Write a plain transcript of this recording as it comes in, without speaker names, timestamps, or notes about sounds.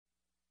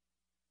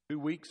2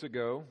 weeks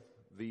ago,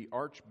 a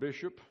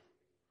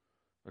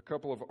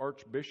couple of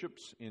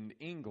archbishops in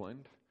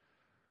England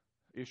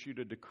issued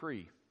a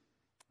decree.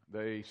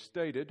 They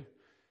stated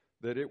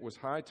that it was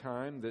high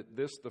time that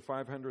the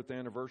 500th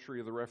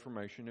anniversary of the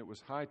Reformation, it was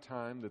high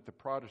time that the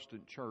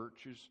Protestant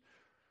churches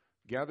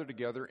gather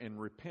together and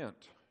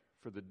repent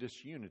for the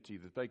disunity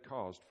that they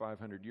caused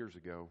 500 years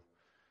ago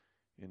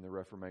in the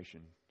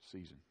Reformation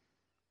season.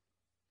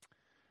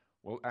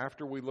 Well,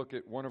 after we look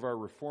at one of our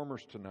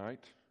reformers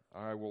tonight,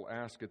 I will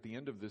ask at the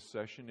end of this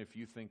session if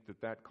you think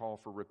that call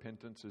for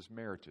repentance is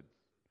merited.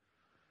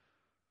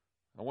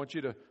 I want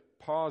you to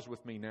pause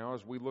with me now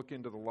as we look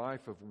into the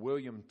life of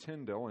William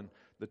Tyndale, and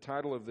the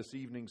title of this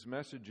evening's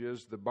message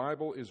is "The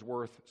Bible is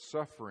Worth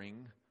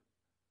Suffering.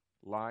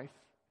 Life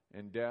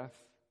and Death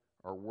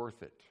are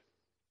Worth It."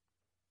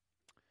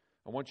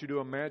 I want you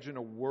to imagine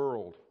a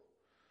world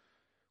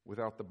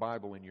without the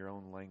Bible in your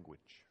own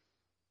language.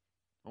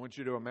 I want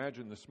you to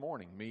imagine this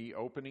morning me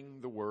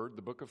opening the Word,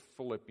 the book of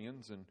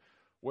Philippians, and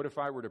what if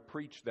I were to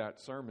preach that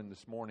sermon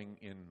this morning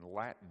in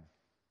Latin?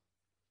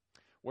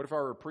 What if I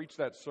were to preach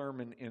that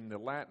sermon in the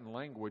Latin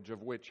language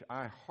of which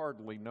I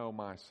hardly know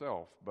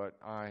myself, but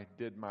I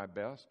did my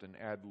best and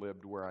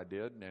ad-libbed where I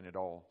did, and it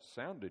all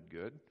sounded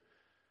good,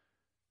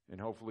 and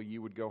hopefully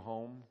you would go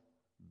home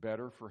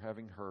better for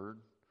having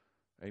heard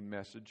a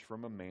message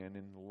from a man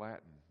in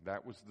Latin.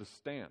 That was the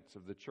stance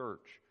of the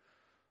church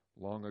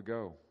long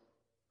ago.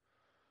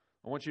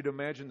 I want you to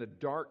imagine the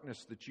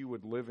darkness that you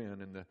would live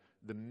in and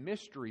the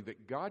mystery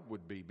that God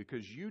would be,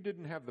 because you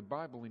didn't have the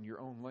Bible in your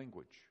own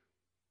language.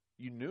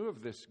 You knew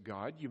of this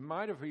God. You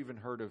might have even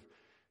heard of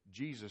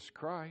Jesus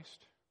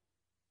Christ.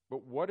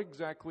 But what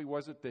exactly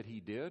was it that He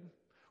did?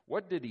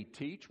 What did He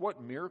teach?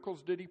 What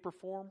miracles did He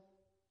perform?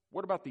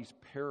 What about these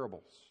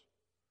parables?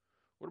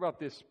 What about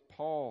this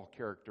Paul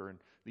character and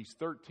these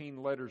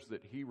 13 letters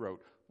that he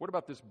wrote? What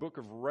about this book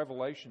of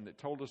Revelation that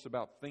told us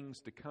about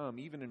things to come,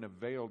 even in a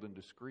veiled and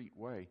discreet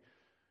way?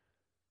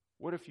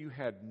 What if you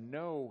had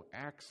no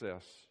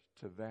access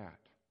to that?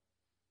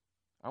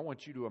 I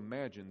want you to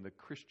imagine the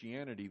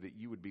Christianity that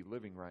you would be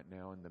living right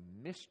now, and the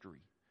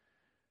mystery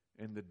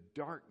and the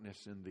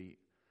darkness and the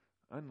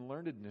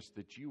unlearnedness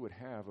that you would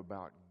have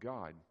about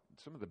God.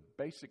 Some of the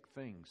basic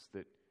things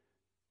that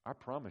I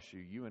promise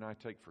you and I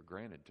take for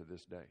granted to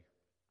this day.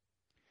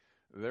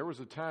 There was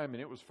a time, and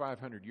it was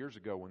 500 years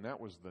ago, when that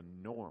was the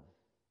norm.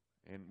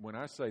 And when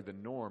I say the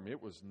norm, it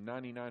was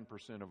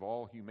 99% of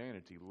all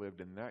humanity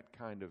lived in that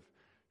kind of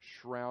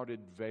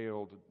shrouded,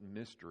 veiled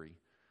mystery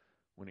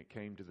when it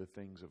came to the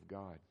things of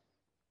God.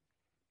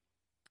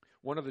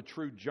 One of the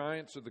true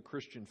giants of the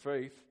Christian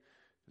faith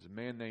is a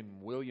man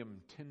named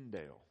William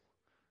Tyndale.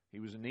 He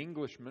was an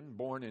Englishman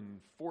born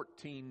in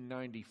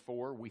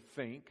 1494, we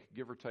think,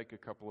 give or take a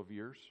couple of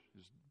years.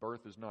 His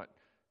birth is not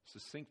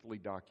succinctly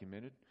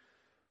documented.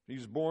 He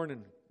was born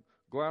in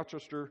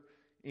Gloucester,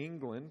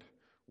 England,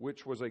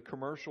 which was a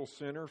commercial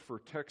center for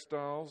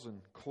textiles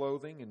and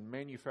clothing and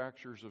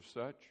manufactures of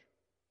such.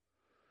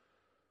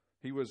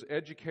 He was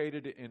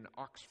educated in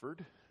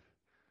Oxford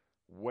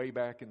way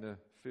back in the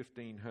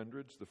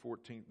 1500s,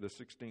 the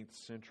 16th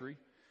century.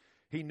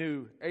 He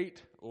knew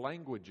 8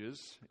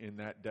 languages in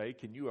that day.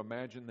 Can you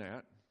imagine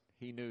that?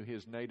 He knew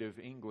his native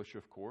English,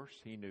 of course.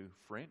 He knew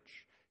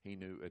French. He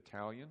knew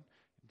Italian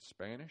and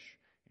Spanish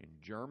and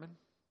German.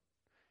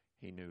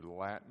 He knew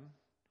Latin,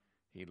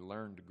 he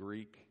learned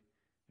Greek,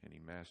 and he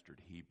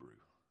mastered Hebrew.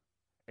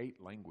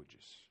 8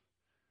 languages.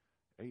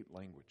 8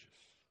 languages.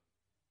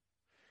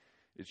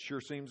 It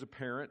sure seems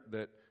apparent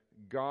that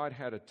God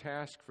had a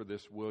task for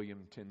this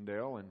William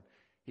Tyndale, and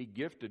He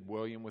gifted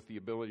William with the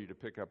ability to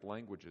pick up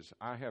languages.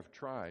 I have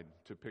tried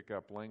to pick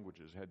up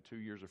languages. Had 2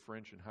 years of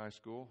French in high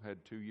school,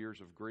 had 2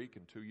 years of Greek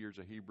and 2 years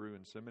of Hebrew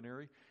in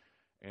seminary,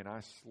 and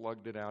I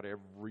slugged it out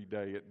every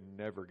day. It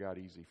never got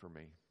easy for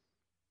me.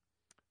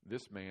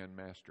 This man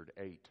mastered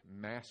 8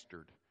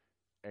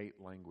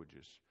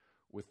 languages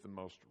with the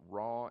most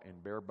raw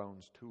and bare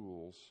bones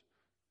tools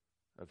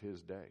of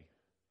his day.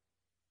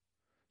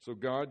 So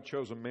God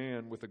chose a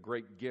man with a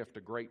great gift,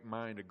 a great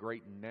mind, a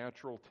great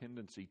natural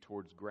tendency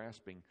towards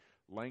grasping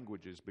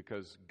languages,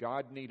 because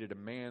God needed a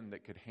man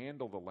that could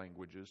handle the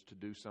languages to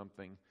do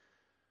something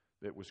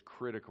that was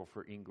critical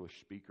for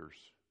English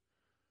speakers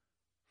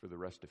for the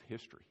rest of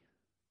history.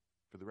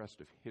 For the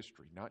rest of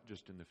history, not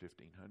just in the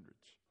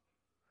 1500s.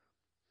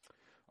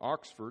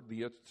 Oxford,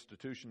 the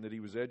institution that he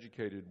was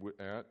educated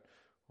at,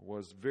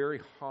 was very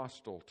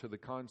hostile to the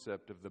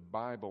concept of the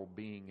Bible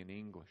being in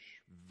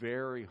English.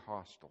 Very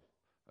hostile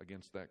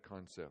against that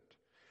concept.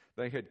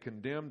 They had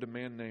condemned a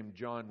man named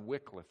John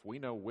Wycliffe. We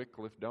know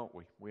Wycliffe, don't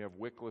we? We have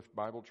Wycliffe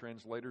Bible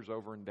translators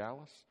over in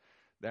Dallas.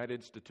 That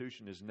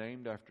institution is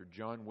named after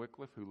John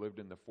Wycliffe, who lived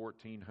in the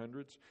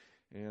 1400s.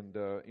 And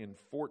in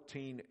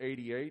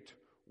 1488,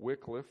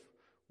 Wycliffe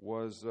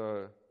was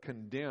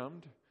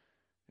condemned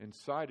and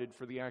cited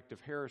for the act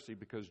of heresy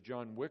because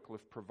John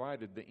Wycliffe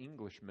provided the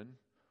Englishmen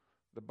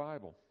the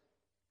Bible.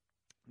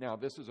 Now,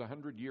 this is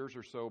 100 years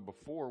or so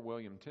before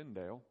William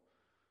Tyndale.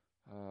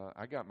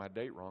 I got my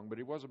date wrong, but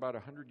it was about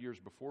 100 years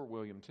before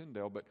William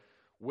Tyndale. But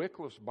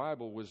Wycliffe's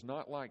Bible was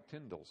not like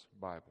Tyndale's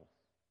Bible.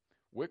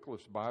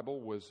 Wycliffe's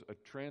Bible was a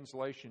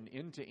translation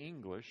into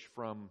English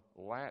from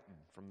Latin,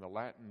 from the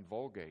Latin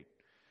Vulgate.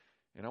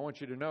 And I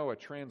want you to know, a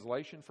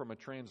translation from a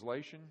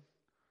translation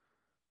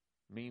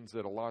means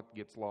that a lot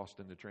gets lost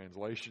in the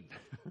translation.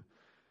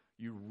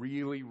 You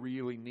really,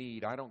 really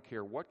need, I don't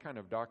care what kind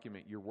of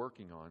document you're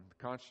working on,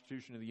 the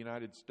Constitution of the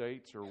United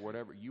States or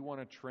whatever, you want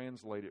to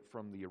translate it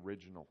from the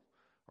original,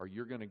 or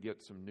you're going to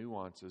get some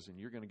nuances and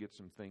you're going to get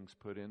some things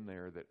put in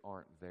there that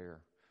aren't there.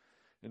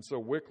 And so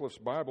Wycliffe's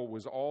Bible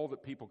was all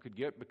that people could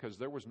get, because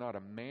there was not a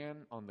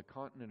man on the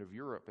continent of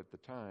Europe at the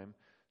time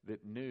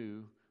that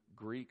knew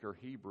Greek or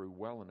Hebrew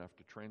well enough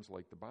to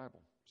translate the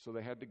Bible. So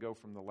they had to go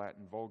from the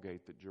Latin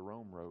Vulgate that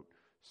Jerome wrote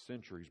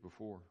centuries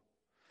before.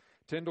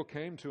 Tyndale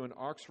came to an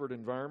Oxford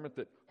environment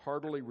that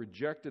heartily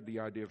rejected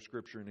the idea of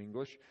Scripture in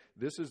English.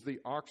 This is the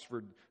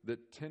Oxford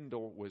that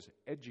Tyndale was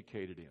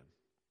educated in.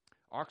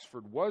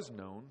 Oxford was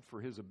known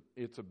for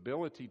its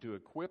ability to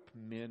equip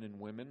men and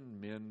women,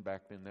 men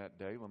back in that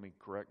day, let me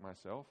correct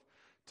myself,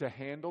 to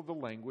handle the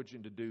language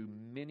and to do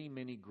many,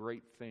 many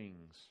great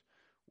things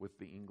with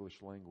the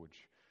English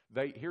language.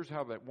 Here's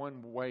how that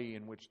one way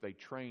in which they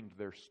trained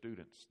their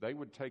students. They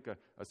would take a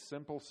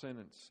simple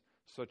sentence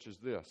such as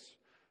this: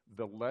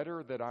 "The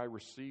letter that I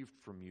received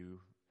from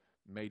you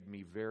made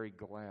me very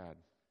glad."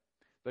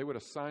 They would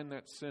assign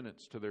that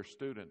sentence to their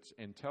students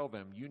and tell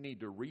them, you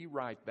need to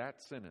rewrite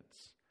that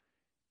sentence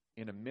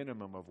in a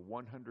minimum of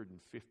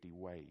 150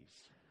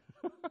 ways.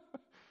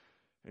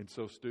 And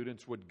so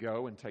students would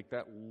go and take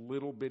that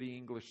little bitty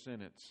English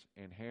sentence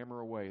and hammer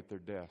away at their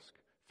desk,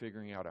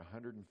 figuring out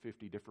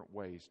 150 different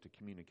ways to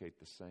communicate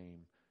the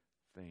same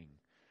thing.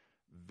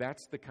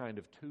 That's the kind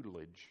of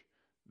tutelage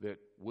that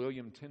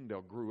William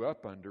Tyndale grew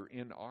up under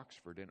in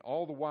Oxford. And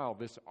all the while,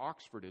 this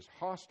Oxford is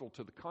hostile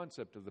to the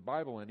concept of the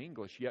Bible in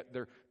English, yet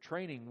they're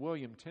training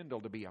William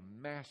Tyndale to be a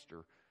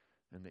master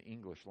in the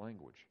English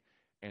language.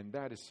 And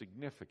that is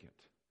significant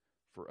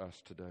for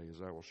us today,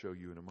 as I will show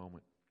you in a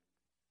moment.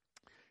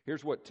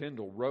 Here's what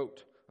Tyndale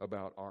wrote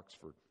about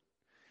Oxford.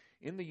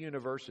 In the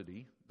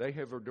university, they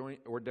have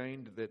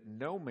ordained that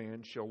no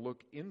man shall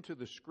look into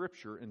the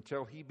Scripture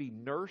until he be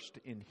nursed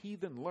in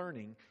heathen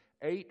learning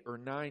 8 or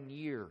 9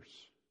 years,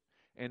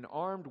 and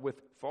armed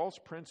with false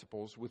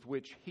principles with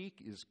which he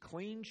is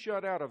clean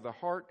shut out of the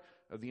heart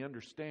of the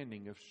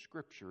understanding of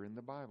Scripture in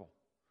the Bible.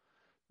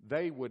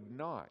 They would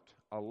not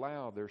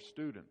allow their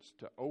students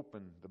to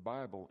open the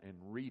Bible and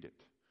read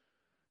it.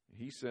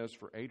 He says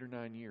for 8 or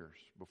 9 years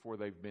before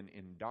they've been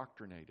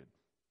indoctrinated.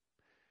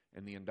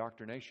 And the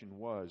indoctrination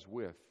was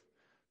with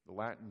the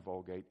Latin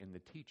Vulgate and the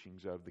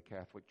teachings of the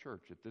Catholic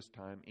Church. At this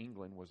time,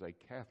 England was a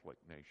Catholic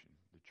nation.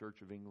 The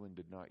Church of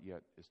England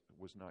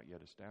was not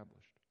yet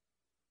established.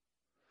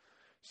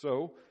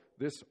 So,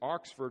 this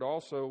Oxford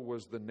also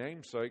was the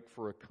namesake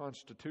for a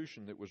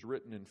constitution that was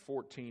written in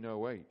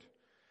 1408.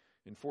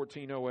 In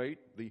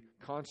 1408, the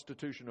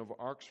Constitution of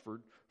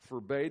Oxford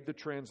forbade the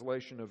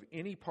translation of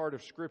any part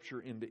of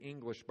Scripture into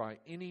English by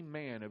any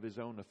man of his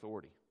own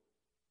authority.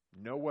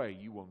 No way,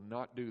 you will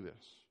not do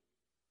this.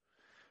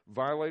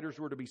 Violators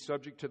were to be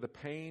subject to the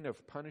pain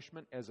of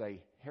punishment as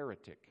a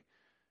heretic,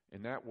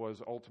 and that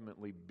was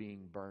ultimately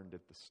being burned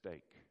at the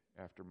stake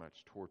after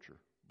much torture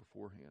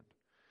beforehand.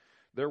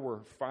 There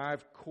were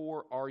 5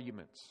 core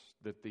arguments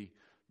that the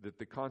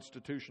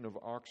Constitution of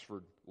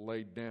Oxford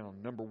laid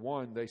down. Number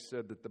 1, they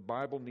said that the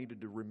Bible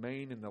needed to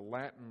remain in the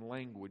Latin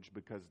language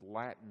because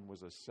Latin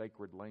was a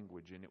sacred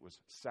language and it was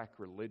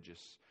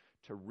sacrilegious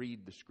to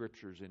read the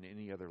Scriptures in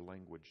any other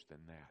language than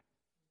that.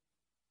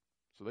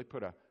 So they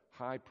put a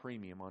high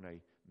premium on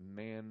a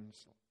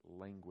man's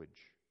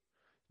language.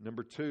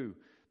 Number 2,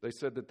 they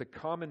said that the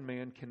common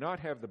man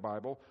cannot have the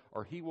Bible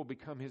or he will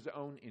become his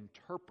own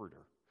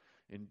interpreter.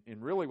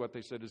 And really what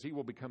they said is he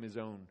will become his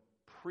own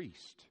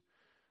priest.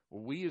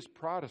 Well, we as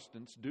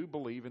Protestants do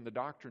believe in the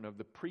doctrine of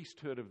the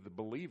priesthood of the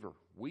believer.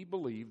 We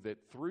believe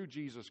that through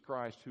Jesus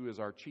Christ, who is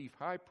our chief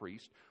high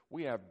priest,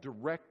 we have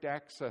direct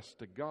access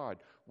to God.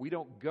 We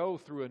don't go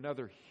through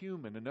another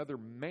human, another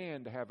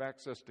man to have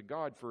access to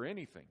God for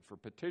anything, for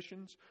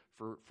petitions,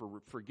 for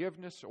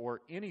forgiveness,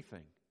 or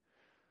anything.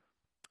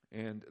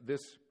 And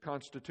this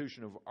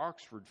Constitution of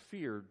Oxford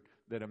feared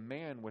that a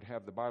man would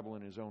have the Bible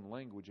in his own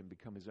language and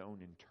become his own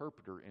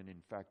interpreter and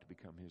in fact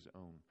become his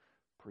own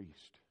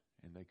priest.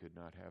 And they could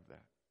not have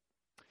that.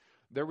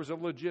 There was a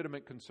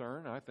legitimate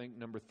concern. I think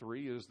number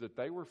 3 is that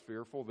they were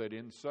fearful that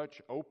in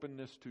such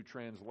openness to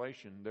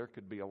translation, there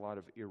could be a lot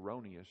of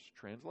erroneous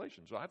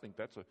translations. So I think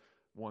that's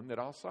one that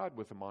I'll side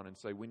with them on and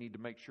say we need to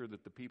make sure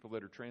that the people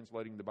that are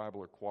translating the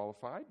Bible are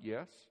qualified,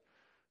 yes.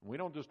 We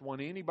don't just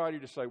want anybody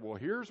to say, well,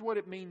 here's what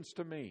it means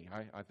to me.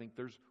 I think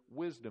there's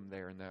wisdom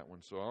there in that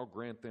one, so I'll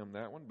grant them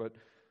that one, but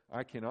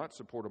I cannot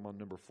support them on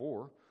number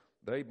 4.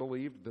 They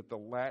believed that the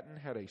Latin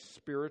had a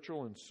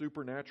spiritual and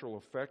supernatural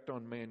effect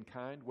on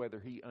mankind, whether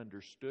he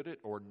understood it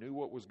or knew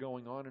what was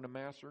going on in a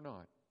Mass or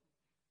not.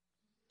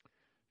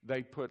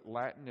 They put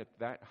Latin at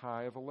that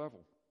high of a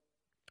level.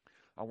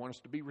 I want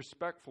us to be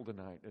respectful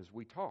tonight as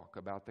we talk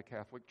about the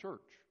Catholic Church.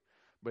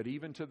 But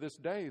even to this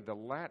day, the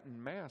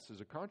Latin Mass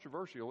is a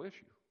controversial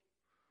issue.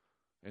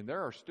 And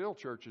there are still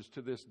churches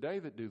to this day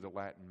that do the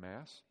Latin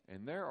Mass,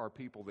 and there are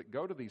people that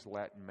go to these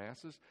Latin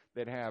Masses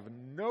that have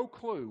no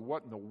clue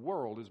what in the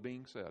world is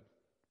being said.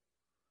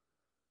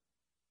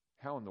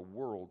 How in the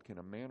world can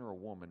a man or a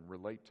woman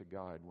relate to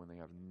God when they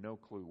have no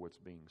clue what's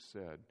being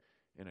said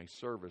in a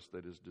service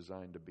that is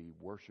designed to be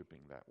worshiping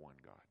that one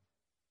God?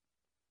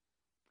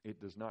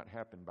 It does not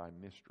happen by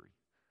mystery.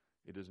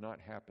 It does not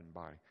happen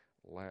by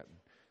Latin.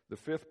 The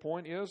fifth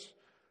point is,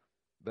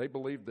 they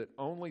believed that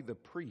only the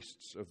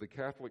priests of the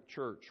Catholic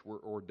Church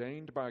were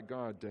ordained by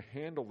God to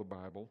handle the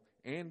Bible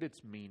and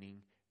its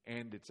meaning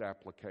and its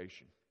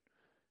application.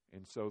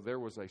 And so there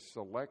was a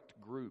select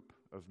group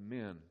of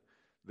men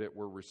that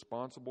were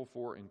responsible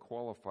for and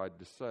qualified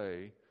to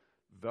say,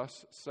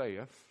 "Thus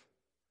saith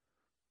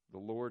the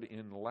Lord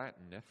in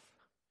Latineth,"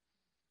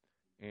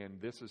 and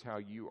this is how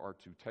you are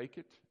to take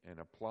it and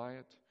apply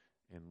it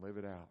and live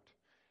it out.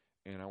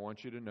 And I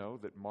want you to know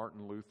that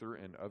Martin Luther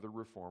and other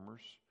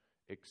reformers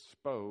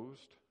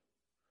exposed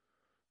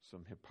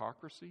some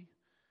hypocrisy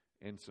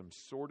and some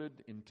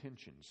sordid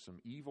intentions,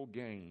 some evil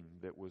gain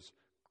that was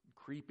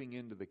creeping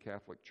into the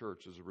Catholic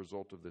Church as a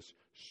result of this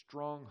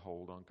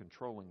stronghold on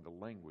controlling the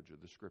language of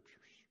the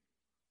Scriptures.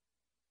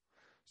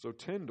 So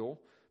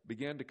Tyndale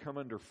began to come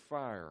under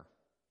fire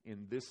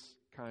in this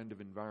kind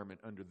of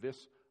environment, under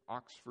this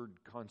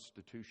Oxford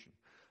Constitution.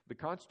 The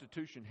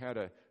Constitution had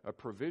a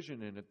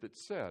provision in it that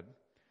said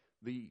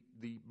the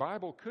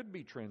Bible could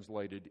be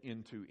translated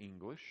into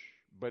English,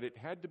 but it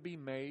had to be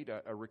made,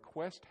 a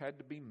request had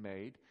to be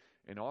made,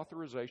 and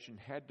authorization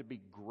had to be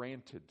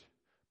granted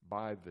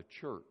by the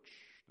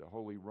church, the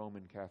Holy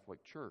Roman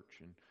Catholic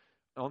Church. And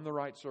on the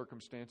right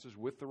circumstances,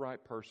 with the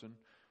right person,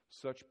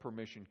 such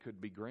permission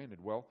could be granted.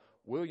 Well,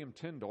 William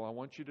Tyndale, I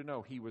want you to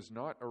know, he was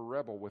not a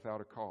rebel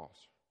without a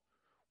cause.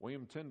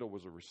 William Tyndale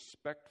was a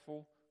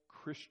respectful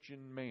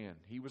Christian man.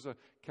 He was a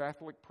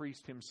Catholic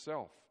priest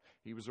himself.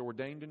 He was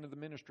ordained into the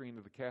ministry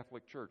into the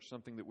Catholic Church,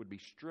 something that would be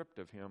stripped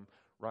of him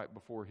right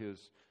before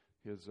his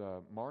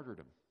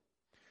martyrdom.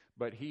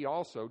 But he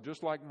also,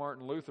 just like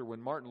Martin Luther,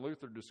 when Martin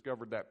Luther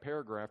discovered that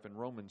paragraph in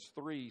Romans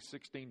 3,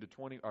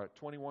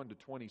 21 to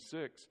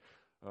 26,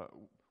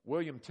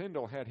 William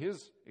Tyndale had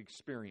his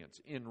experience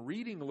in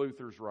reading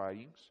Luther's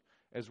writings,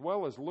 as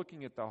well as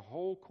looking at the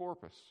whole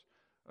corpus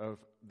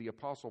of the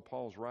Apostle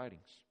Paul's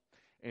writings.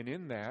 And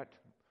in that,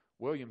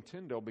 William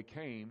Tyndale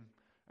became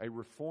a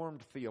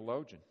Reformed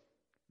theologian,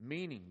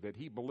 meaning that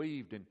he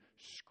believed in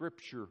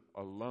Scripture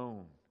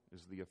alone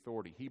as the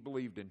authority. He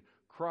believed in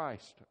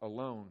Christ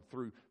alone,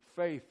 through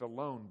faith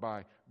alone,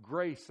 by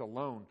grace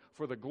alone,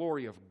 for the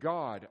glory of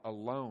God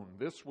alone.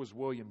 This was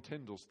William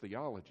Tyndale's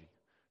theology.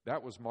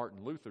 That was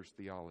Martin Luther's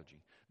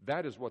theology.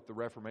 That is what the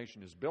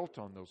Reformation is built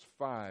on, those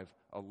 5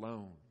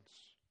 alones.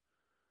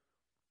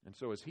 And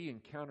so as he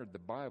encountered the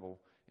Bible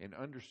and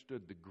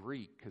understood the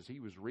Greek, because he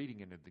was reading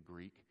into the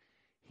Greek,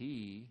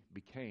 he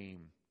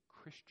became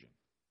Christian.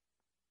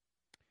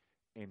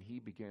 And he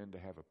began to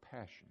have a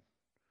passion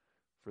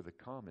for the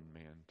common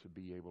man to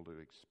be able to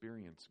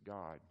experience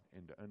God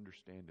and to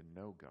understand and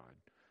know God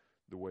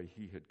the way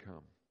he had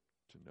come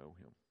to know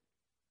him.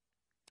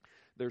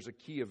 There's a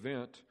key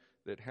event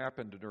that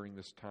happened during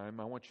this time.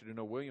 I want you to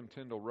know William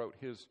Tyndale wrote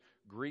his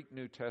Greek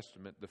New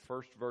Testament, the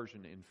first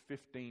version, in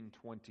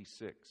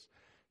 1526.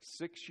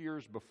 6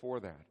 years before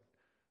that,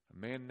 a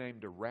man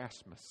named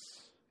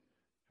Erasmus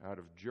out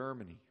of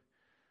Germany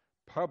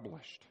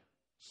published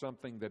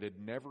something that had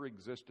never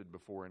existed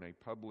before in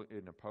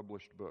a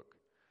published book.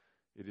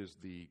 It is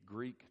the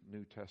Greek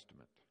New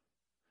Testament.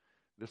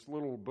 This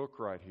little book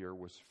right here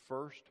was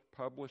first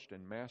published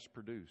and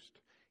mass-produced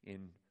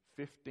in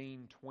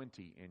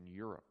 1520 in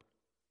Europe.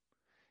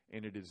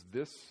 And it is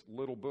this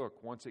little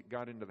book, once it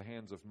got into the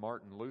hands of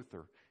Martin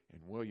Luther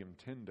and William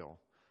Tyndale,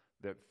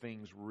 that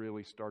things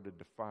really started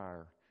to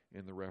fire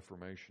in the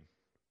Reformation.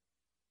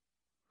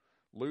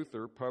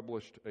 Luther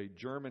published a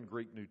German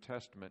Greek New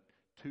Testament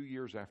 2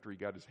 years after he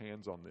got his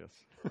hands on this.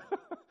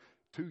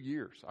 2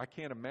 years. I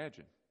can't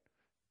imagine.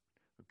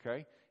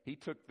 Okay? He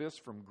took this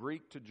from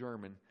Greek to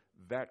German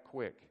that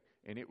quick,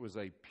 and it was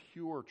a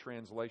pure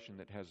translation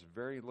that has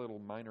very little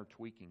minor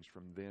tweakings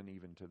from then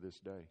even to this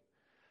day.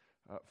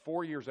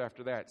 4 years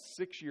after that,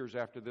 6 years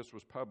after this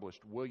was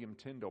published, William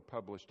Tyndale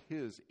published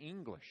his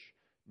English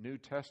New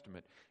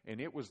Testament, and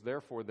it was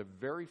therefore the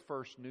very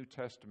first New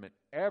Testament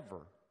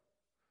ever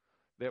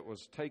that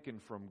was taken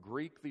from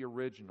Greek, the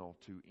original,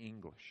 to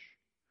English.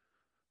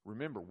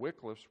 Remember,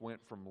 Wycliffe's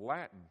went from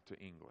Latin to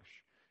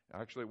English.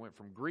 Actually, it went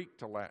from Greek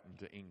to Latin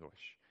to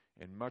English,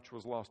 and much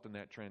was lost in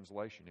that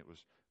translation. It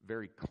was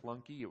very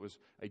clunky. It was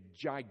a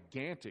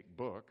gigantic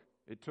book.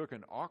 It took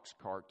an ox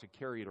cart to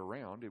carry it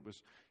around. It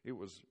was.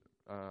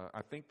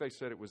 I think they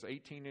said it was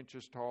 18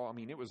 inches tall. I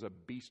mean, it was a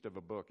beast of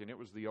a book, and it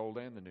was the Old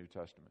and the New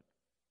Testament.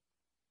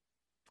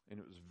 And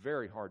it was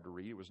very hard to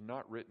read. It was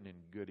not written in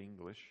good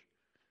English.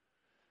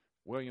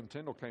 William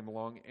Tyndale came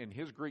along, and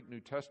his Greek New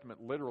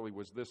Testament literally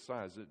was this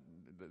size.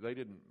 They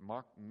didn't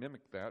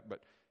mimic that, but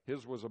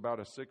his was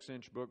about a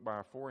 6-inch book by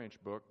a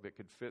 4-inch book that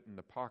could fit in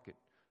the pocket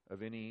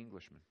of any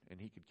Englishman, and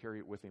he could carry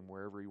it with him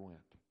wherever he went.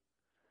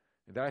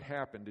 And that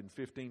happened in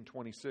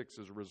 1526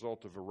 as a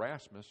result of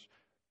Erasmus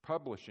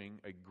publishing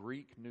a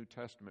Greek New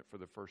Testament for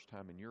the first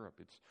time in Europe.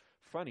 It's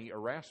funny,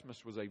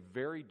 Erasmus was a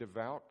very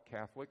devout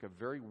Catholic, a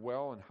very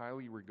well and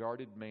highly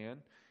regarded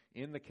man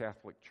in the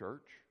Catholic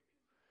Church.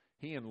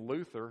 He and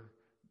Luther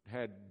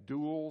had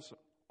duels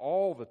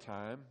all the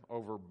time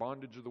over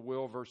bondage of the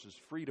will versus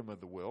freedom of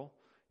the will.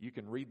 You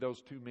can read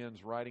those two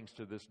men's writings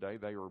to this day.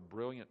 They are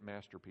brilliant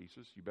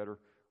masterpieces. You better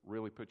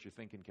really put your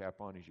thinking cap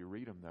on as you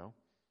read them, though.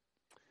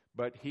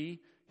 But he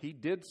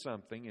did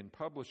something in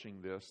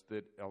publishing this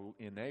that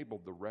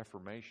enabled the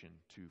Reformation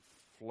to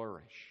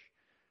flourish,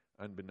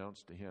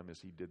 unbeknownst to him, as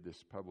he did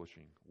this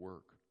publishing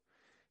work.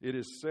 It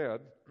is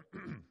said,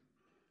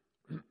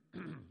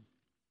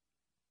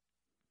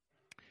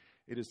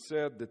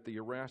 that the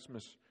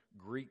Erasmus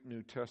Greek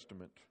New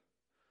Testament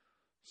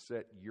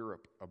set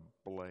Europe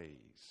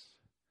ablaze.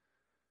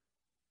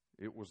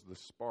 It was the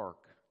spark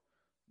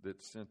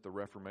that sent the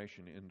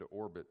Reformation into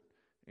orbit,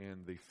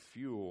 and the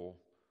fuel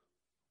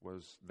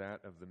was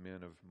that of the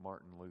men of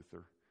Martin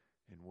Luther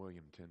and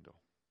William Tyndale.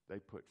 They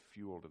put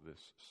fuel to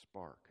this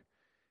spark,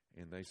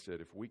 and they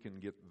said, if we can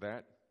get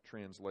that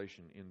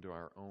translation into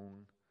our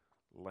own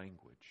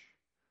language,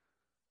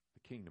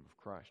 the kingdom of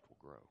Christ will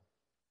grow.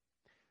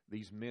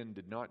 These men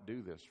did not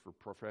do this for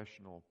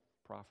professional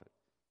profit.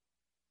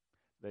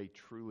 They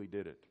truly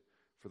did it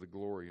for the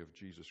glory of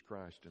Jesus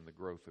Christ and the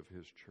growth of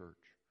His church.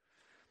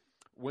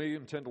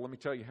 William Tyndale, let me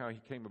tell you how he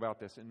came about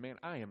this. And man,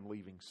 I am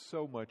leaving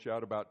so much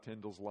out about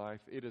Tyndale's life.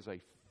 It is a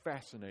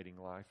fascinating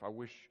life.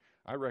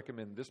 I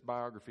recommend this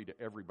biography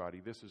to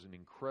everybody. This is an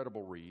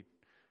incredible read.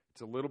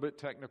 It's a little bit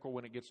technical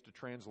when it gets to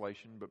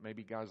translation, but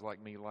maybe guys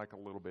like me like a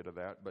little bit of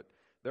that. But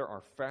there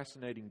are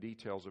fascinating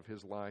details of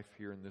his life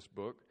here in this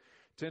book.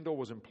 Tyndale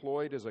was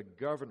employed as a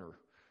governor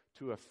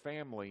to a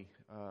family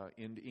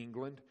in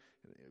England.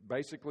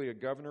 Basically, a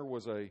governor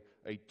was a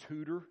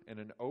tutor and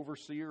an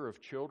overseer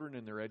of children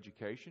in their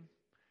education.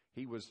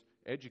 He was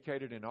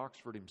educated in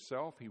Oxford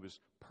himself. He was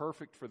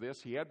perfect for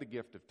this. He had the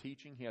gift of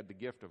teaching. He had the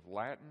gift of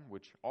Latin,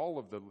 which all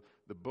of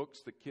the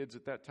books that kids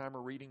at that time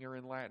are reading are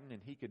in Latin,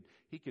 and he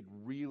could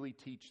really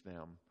teach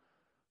them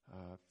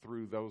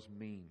through those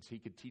means. He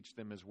could teach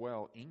them as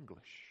well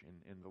English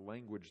and the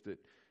language that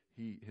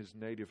his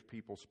native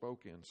people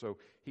spoke in. So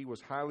he was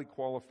highly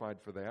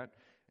qualified for that.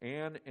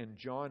 Anne and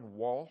John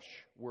Walsh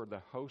were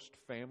the host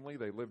family.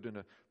 They lived in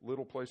a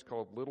little place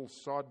called Little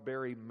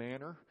Sodbury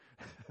Manor,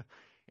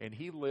 and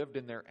he lived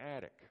in their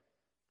attic.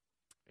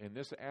 And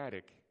this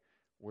attic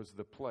was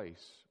the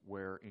place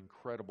where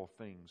incredible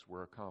things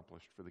were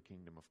accomplished for the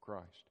kingdom of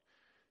Christ.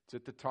 It's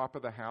at the top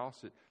of the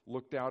house. It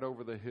looked out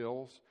over the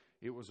hills.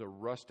 It was a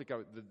rustic,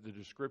 the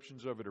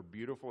descriptions of it are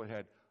beautiful. It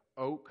had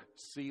oak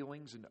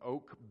ceilings and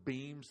oak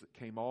beams that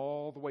came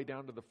all the way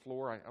down to the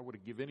floor. I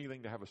would give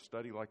anything to have a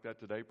study like that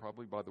today,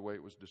 probably by the way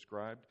it was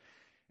described.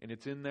 And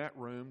it's in that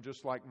room,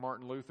 just like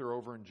Martin Luther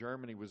over in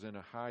Germany was in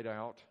a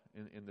hideout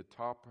in the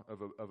top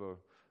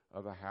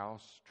of a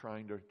house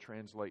trying to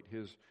translate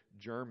his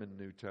German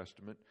New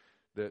Testament,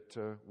 that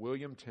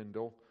William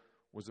Tyndale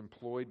was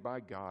employed by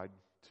God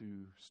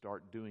to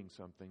start doing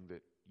something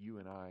that you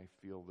and I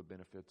feel the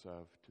benefits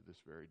of to this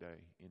very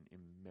day in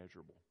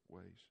immeasurable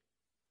ways.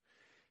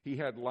 He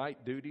had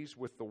light duties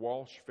with the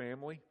Walsh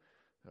family.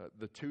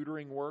 The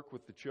tutoring work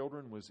with the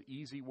children was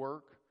easy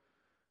work,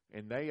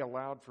 and they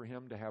allowed for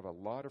him to have a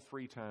lot of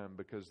free time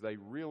because they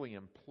really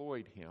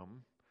employed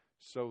him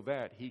so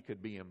that he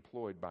could be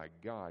employed by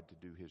God to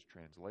do his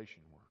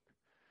translation work.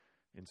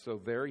 And so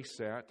there he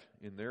sat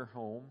in their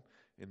home,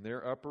 in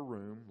their upper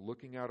room,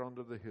 looking out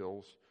onto the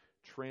hills,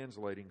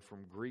 translating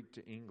from Greek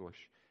to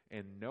English,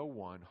 and no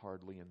one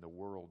hardly in the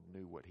world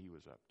knew what he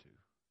was up to.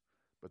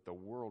 But the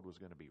world was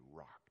going to be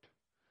rocked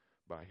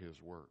by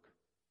his work.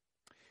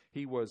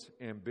 He was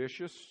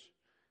ambitious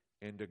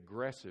and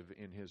aggressive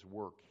in his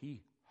work.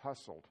 He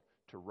hustled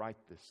to write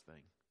this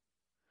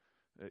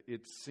thing.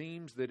 It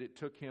seems that it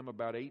took him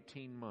about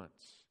 18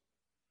 months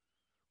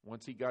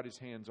once he got his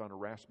hands on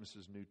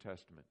Erasmus's New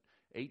Testament.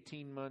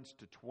 18 months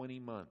to 20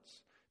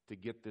 months to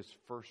get this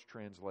first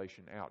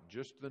translation out.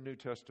 Just the New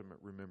Testament,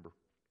 remember.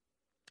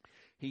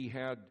 He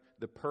had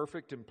the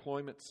perfect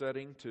employment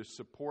setting to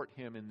support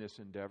him in this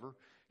endeavor.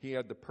 He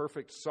had the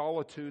perfect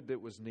solitude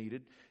that was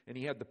needed, and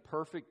he had the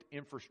perfect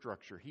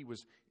infrastructure. He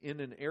was in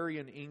an area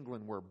in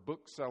England where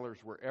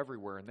booksellers were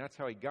everywhere, and that's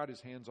how he got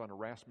his hands on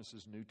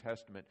Erasmus's New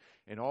Testament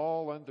and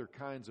all other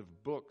kinds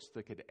of books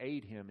that could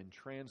aid him in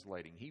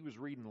translating. He was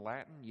reading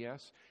Latin,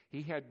 yes.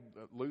 He had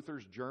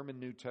Luther's German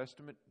New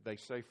Testament, they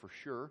say for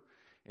sure.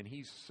 And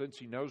since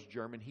he knows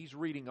German, he's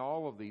reading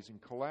all of these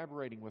and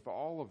collaborating with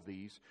all of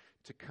these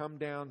to come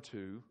down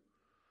to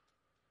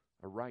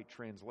a right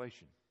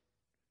translation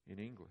in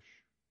English.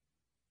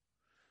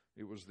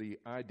 It was the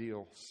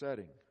ideal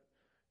setting,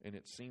 and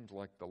it seems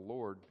like the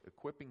Lord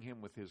equipping him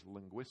with his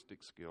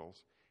linguistic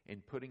skills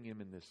and putting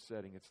him in this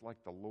setting. It's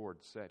like the Lord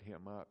set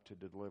him up to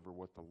deliver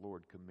what the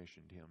Lord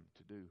commissioned him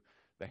to do.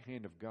 The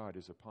hand of God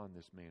is upon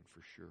this man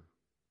for sure.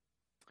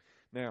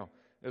 Now,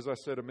 as I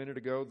said a minute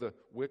ago, the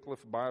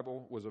Wycliffe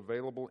Bible was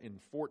available in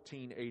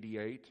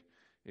 1488.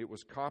 It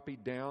was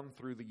copied down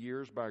through the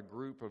years by a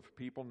group of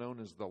people known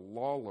as the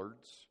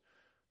Lollards.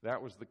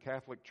 That was the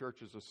Catholic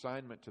Church's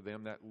assignment to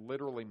them. That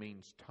literally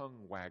means tongue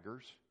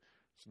waggers.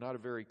 It's not a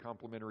very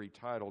complimentary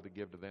title to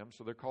give to them.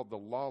 So they're called the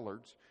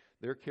Lollards.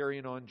 They're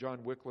carrying on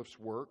John Wycliffe's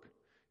work.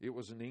 It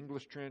was an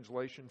English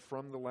translation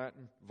from the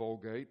Latin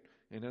Vulgate.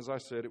 And as I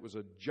said, it was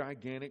a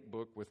gigantic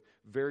book with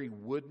very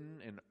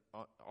wooden and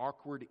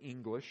awkward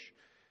English.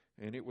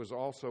 And it was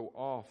also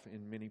off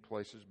in many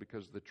places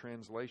because the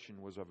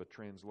translation was of a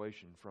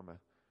translation from an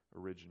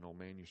original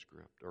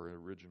manuscript or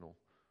original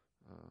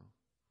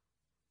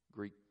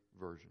Greek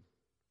version.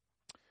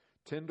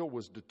 Tyndale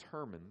was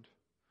determined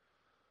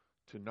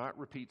to not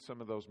repeat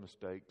some of those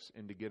mistakes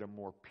and to get a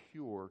more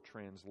pure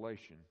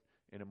translation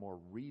and a more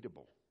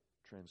readable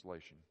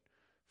translation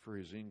for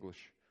his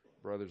English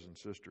brothers and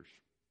sisters.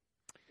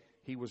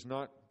 He was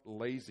not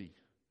lazy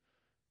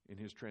in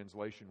his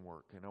translation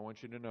work. And I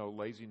want you to know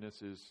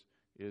laziness is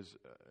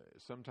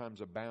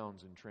sometimes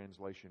abounds in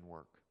translation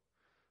work.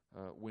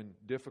 When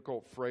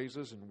difficult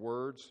phrases and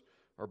words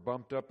are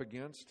bumped up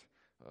against,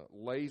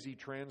 lazy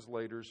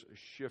translators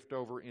shift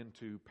over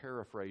into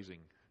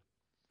paraphrasing.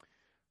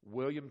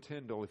 William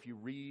Tyndale, if you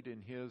read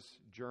in his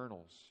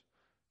journals,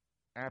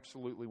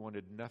 absolutely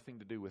wanted nothing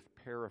to do with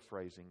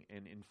paraphrasing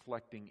and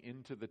inflecting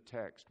into the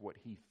text what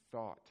he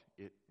thought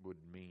it would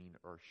mean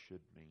or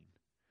should mean.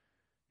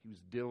 He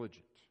was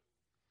diligent.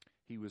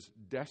 He was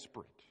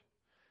desperate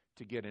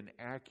to get an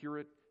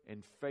accurate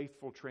and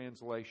faithful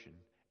translation,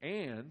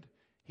 and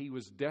he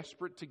was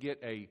desperate to get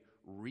a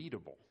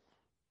readable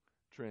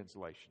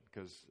translation,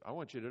 because I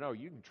want you to know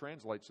you can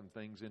translate some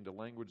things into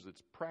language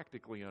that's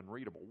practically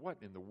unreadable. What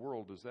in the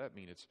world does that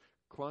mean? It's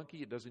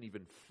clunky. It doesn't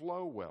even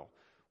flow well.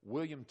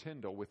 William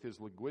Tyndale, with his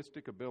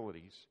linguistic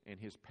abilities and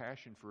his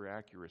passion for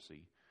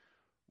accuracy,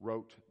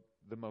 wrote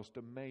the most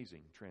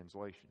amazing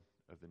translation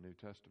of the New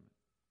Testament.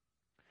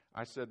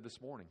 I said this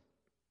morning,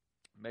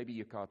 maybe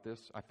you caught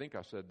this, I think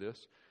I said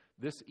this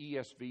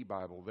ESV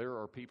Bible, there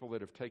are people that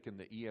have taken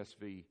the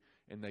ESV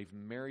and they've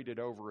married it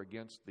over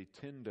against the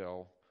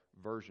Tyndale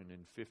version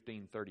in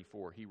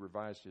 1534. He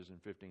revised his in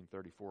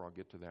 1534. I'll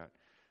get to that.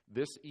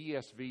 This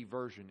ESV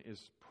version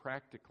is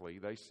practically,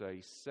 they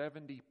say,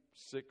 76%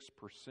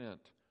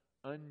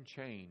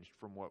 unchanged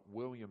from what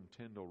William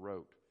Tyndale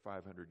wrote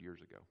 500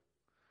 years ago.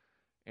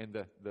 And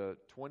the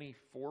 24%,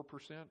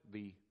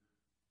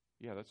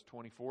 that's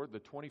 24. The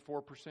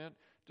 24%,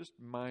 just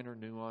minor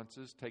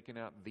nuances, taking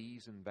out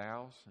these and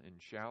thous and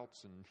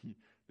shouts and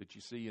that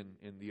you see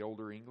in the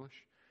older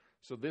English.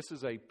 So this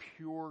is a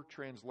pure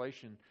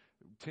translation.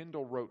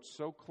 Tyndale wrote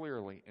so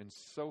clearly and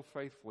so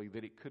faithfully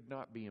that it could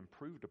not be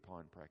improved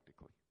upon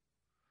practically.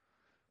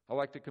 I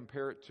like to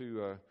compare it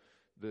to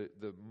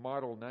the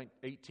model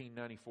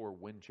 1894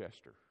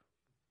 Winchester.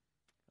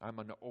 I'm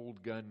an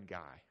old gun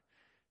guy.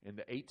 And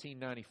the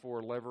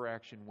 1894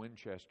 lever-action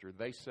Winchester,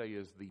 they say,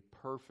 is the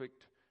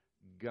perfect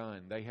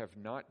gun. They have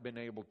not been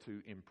able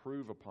to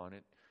improve upon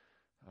it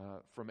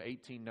from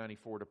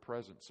 1894 to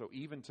present. So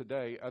even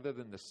today, other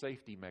than the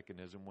safety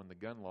mechanism when the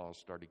gun laws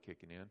started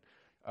kicking in,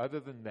 other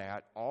than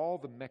that, all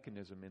the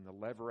mechanism in the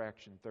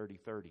lever-action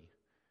 3030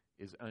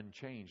 is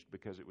unchanged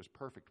because it was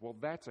perfect. Well,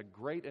 that's a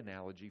great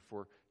analogy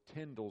for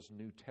Tyndale's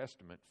New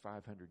Testament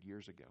 500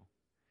 years ago.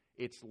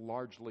 It's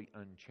largely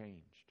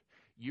unchanged.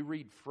 You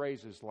read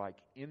phrases like,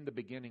 in the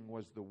beginning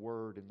was the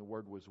Word, and the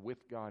Word was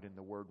with God, and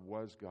the Word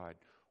was God.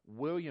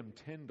 William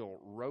Tyndale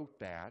wrote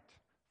that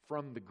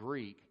from the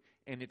Greek,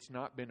 and it's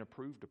not been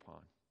approved upon.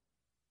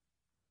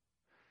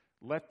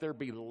 Let there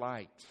be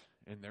light,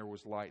 and there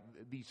was light.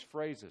 These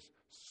phrases,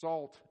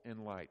 salt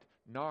and light,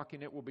 knock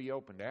and it will be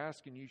opened,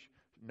 ask and you,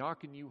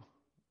 knock and you,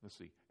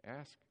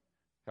 ask,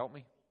 help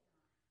me.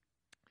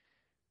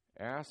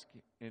 Ask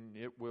and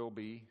it will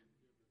be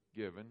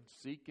given,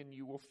 seek and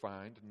you will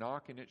find,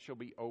 knock and it shall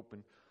be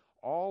opened.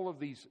 All of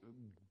these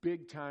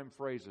big time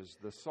phrases,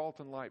 the salt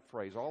and light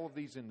phrase, all of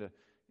these in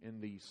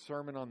the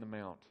Sermon on the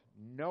Mount,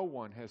 no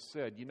one has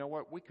said, you know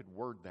what, we could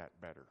word that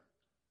better.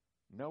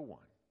 No one.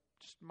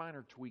 Just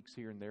minor tweaks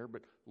here and there,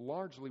 but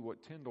largely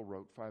what Tyndale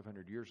wrote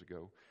 500 years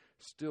ago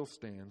still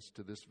stands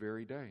to this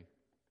very day.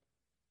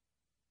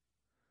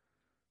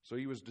 So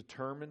he was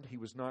determined. He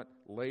was not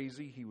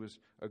lazy. He was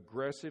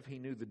aggressive. He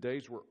knew the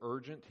days were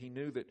urgent. He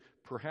knew that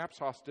perhaps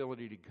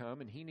hostility had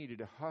come, and he needed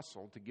to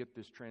hustle to get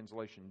this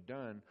translation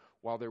done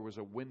while there was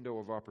a window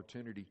of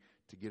opportunity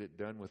to get it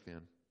done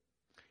within.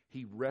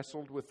 He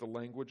wrestled with the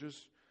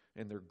languages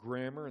and their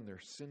grammar and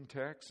their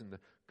syntax and the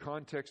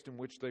context in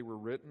which they were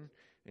written,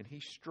 and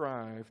he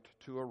strived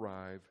to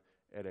arrive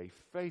at a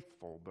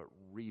faithful but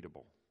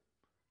readable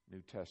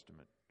New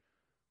Testament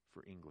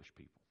for English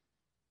people.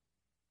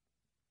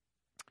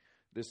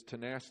 This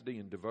tenacity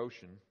and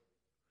devotion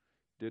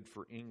did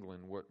for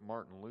England what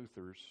Martin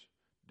Luther's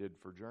did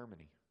for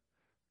Germany.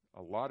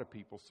 A lot of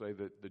people say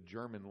that the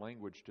German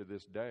language to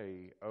this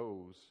day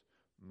owes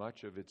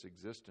much of its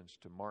existence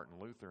to Martin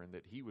Luther, and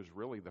that he was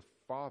really the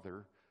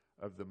father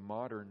of the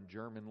modern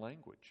German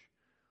language.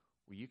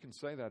 Well, you can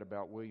say that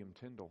about William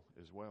Tyndale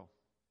as well.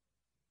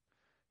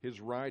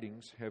 His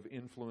writings have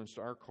influenced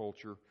our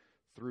culture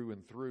through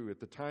and through. At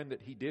the time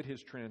that he did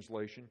his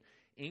translation,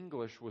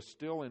 English was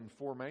still in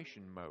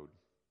formation mode.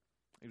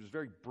 It was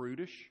very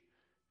brutish,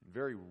 and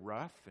very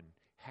rough and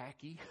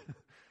hacky. It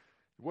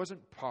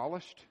wasn't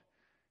polished.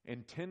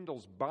 And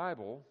Tyndale's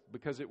Bible,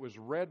 because it was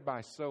read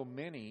by so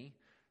many,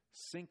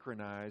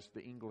 synchronized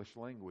the English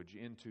language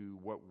into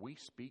what we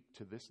speak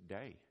to this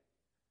day.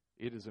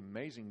 It is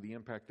amazing the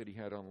impact that he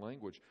had on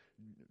language.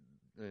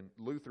 And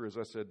Luther, as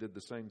I said, did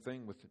the same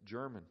thing with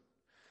German.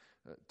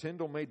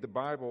 Tyndale made the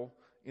Bible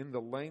in the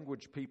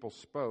language people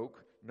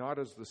spoke, not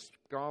as the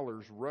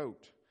scholars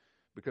wrote,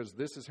 because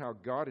this is how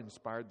God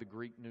inspired the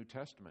Greek New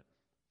Testament.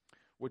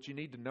 What you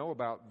need to know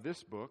about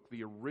this book,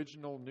 the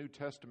original New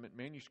Testament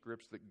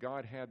manuscripts that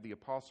God had the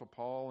Apostle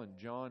Paul and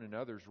John and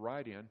others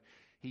write in,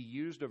 he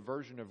used a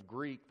version of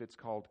Greek that's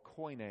called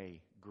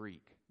Koine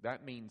Greek.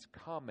 That means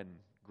common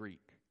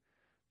Greek.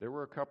 There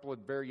were a couple of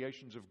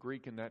variations of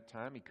Greek in that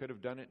time. He could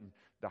have done it in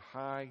the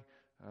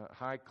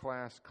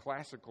high-class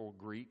classical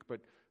Greek,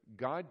 but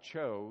God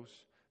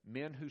chose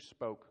men who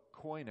spoke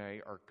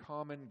Koine, or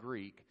common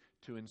Greek,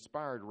 to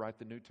inspire to write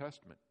the New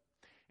Testament.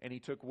 And he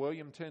took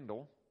William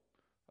Tyndale,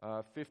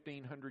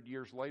 1,500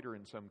 years later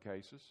in some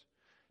cases,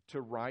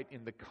 to write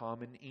in the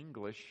common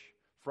English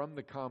from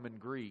the common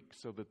Greek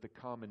so that the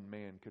common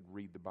man could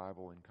read the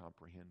Bible and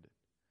comprehend it.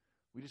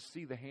 We just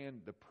see the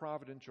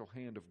providential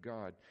hand of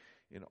God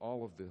in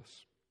all of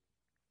this.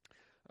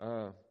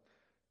 On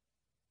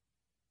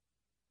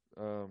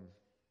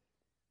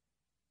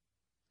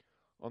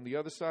the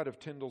other side of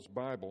Tyndale's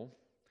Bible,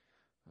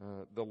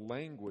 the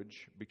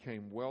language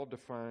became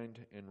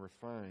well-defined and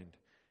refined.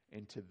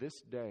 And to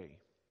this day,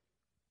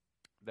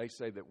 they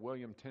say that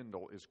William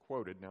Tyndale is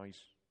quoted. Now,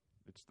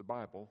 it's the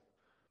Bible,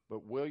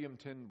 but William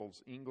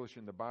Tyndale's English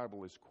in the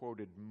Bible is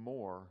quoted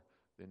more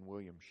than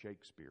William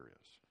Shakespeare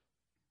is.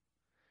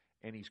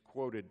 And he's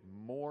quoted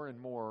more and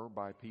more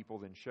by people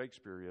than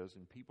Shakespeare is,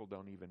 and people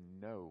don't even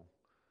know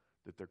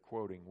that they're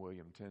quoting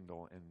William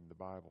Tyndale in the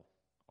Bible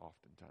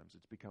oftentimes.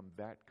 It's become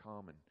that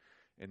common.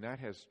 And that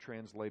has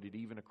translated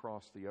even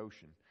across the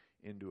ocean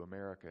into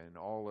America and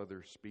all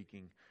other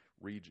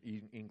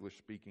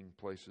English-speaking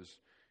places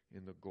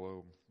on the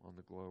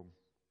globe.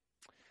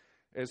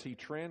 As he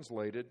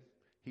translated,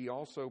 he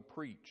also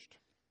preached.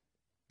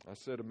 I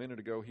said a minute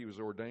ago he was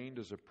ordained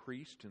as a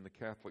priest in the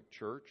Catholic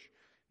Church,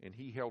 and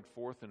he held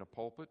forth in a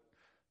pulpit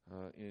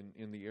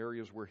in the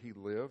areas where he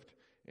lived.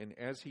 And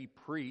as he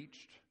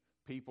preached,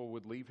 people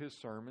would leave his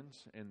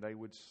sermons and they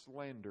would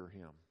slander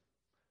him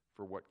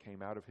for what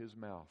came out of his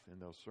mouth in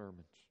those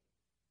sermons.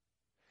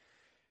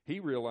 He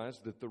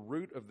realized that the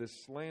root of this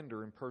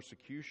slander and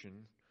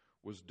persecution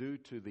was due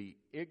to the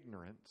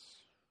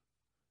ignorance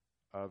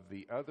of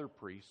the other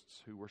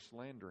priests who were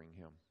slandering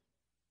him.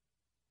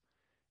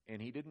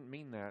 And he didn't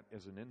mean that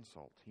as an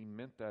insult. He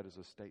meant that as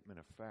a statement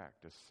of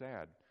fact, a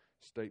sad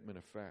statement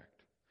of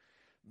fact.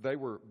 They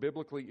were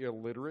biblically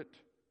illiterate.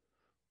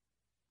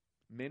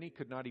 Many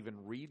could not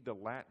even read the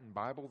Latin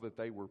Bible that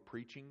they were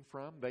preaching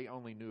from. They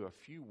only knew a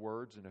few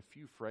words and a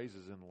few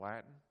phrases in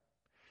Latin.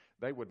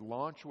 They would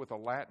launch with a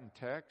Latin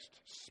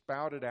text,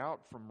 spout it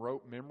out from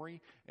rote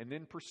memory, and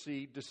then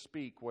proceed to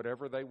speak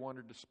whatever they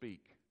wanted to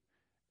speak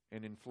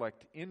and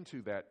inflect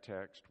into that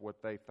text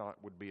what they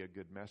thought would be a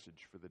good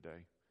message for the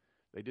day.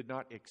 They did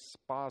not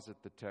exposit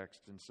the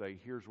text and say,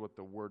 here's what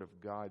the Word of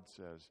God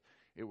says.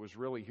 It was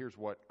really, here's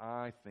what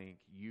I think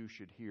you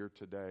should hear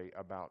today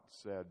about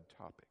said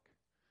topic.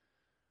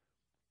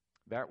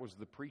 That was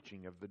the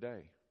preaching of the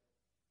day.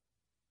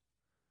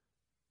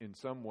 In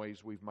some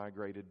ways, we've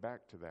migrated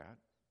back to that.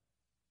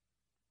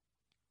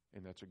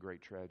 And that's a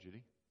great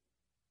tragedy.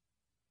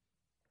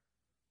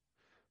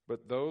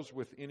 But those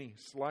with any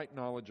slight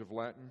knowledge of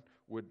Latin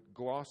would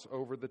gloss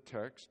over the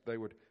text. They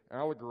would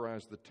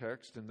allegorize the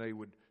text, and they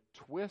would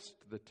twist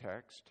the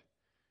text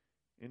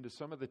into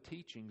some of the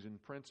teachings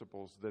and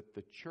principles that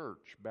the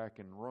church back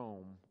in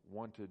Rome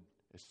wanted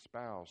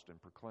espoused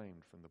and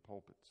proclaimed from the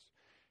pulpits.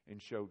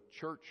 And so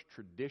church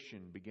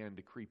tradition began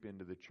to creep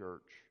into the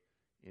church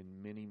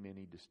in many,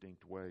 many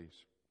distinct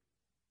ways.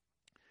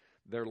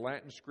 Their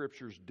Latin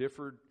scriptures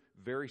differed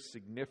very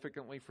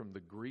significantly from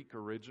the Greek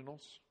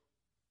originals.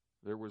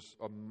 There was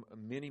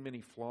many,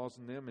 many flaws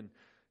in them.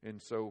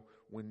 And so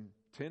when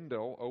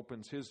Tyndale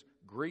opens his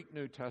Greek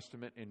New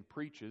Testament and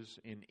preaches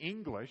in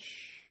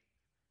English,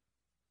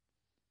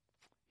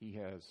 he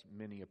has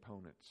many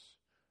opponents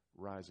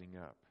rising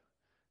up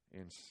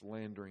and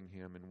slandering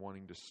him and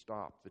wanting to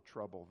stop the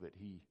trouble that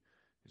he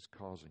is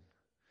causing.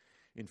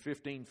 In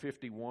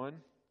 1551,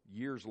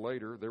 years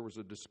later, there was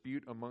a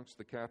dispute amongst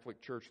the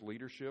Catholic Church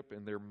leadership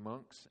and their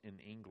monks in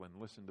England.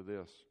 Listen to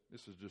this.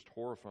 This is just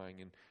horrifying.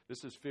 And this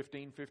is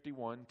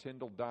 1551.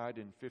 Tyndale died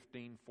in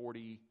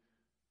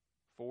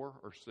 1544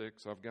 or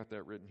 6. I've got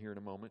that written here in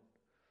a moment.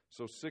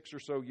 So 6 or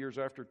so years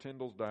after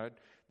Tyndale died,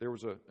 there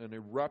was an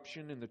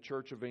eruption in the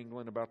Church of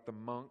England about the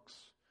monks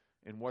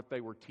and what they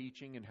were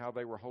teaching and how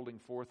they were holding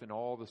forth in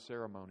all the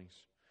ceremonies.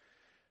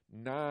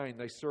 9,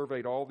 they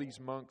surveyed all these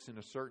monks in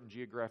a certain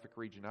geographic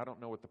region. I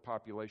don't know what the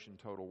population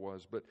total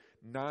was, but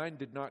 9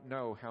 did not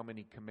know how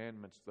many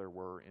commandments there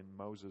were in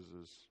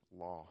Moses'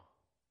 law.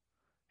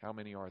 How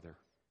many are there?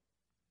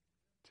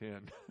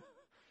 10.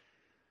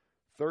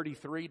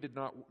 33 did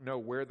not know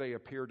where they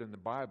appeared in the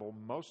Bible.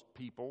 Most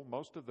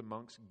of the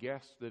monks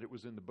guessed that it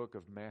was in the book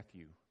of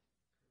Matthew.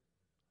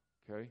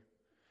 Okay?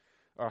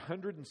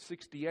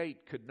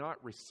 168 could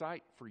not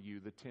recite for you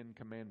the 10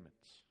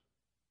 commandments.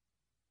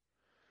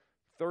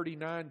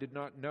 39 did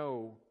not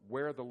know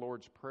where the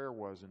Lord's Prayer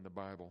was in the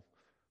Bible.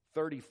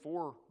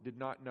 34 did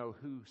not know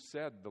who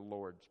said the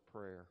Lord's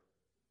Prayer.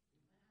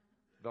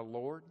 The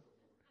Lord?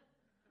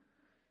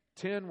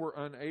 10 were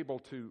unable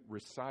to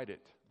recite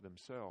it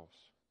themselves.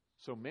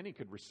 So many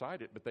could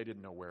recite it, but they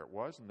didn't know where it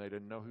was, and they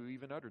didn't know who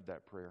even uttered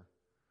that prayer.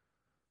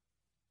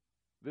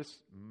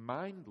 This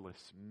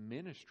mindless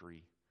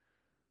ministry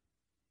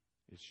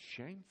is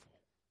shameful.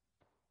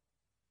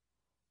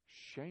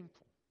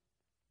 Shameful.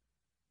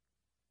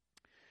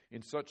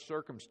 In such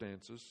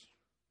circumstances,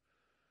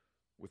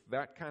 with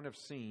that kind of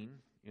scene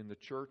in the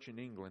church in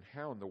England,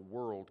 how in the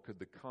world could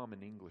the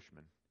common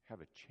Englishman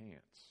have a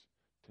chance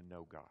to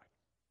know God?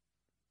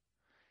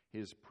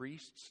 His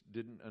priests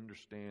didn't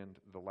understand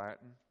the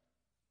Latin,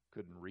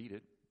 couldn't read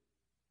it.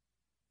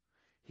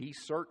 He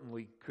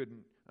certainly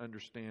couldn't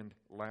understand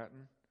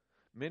Latin.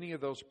 Many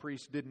of those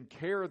priests didn't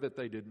care that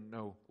they didn't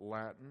know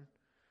Latin.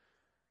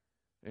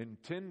 And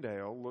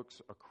Tyndale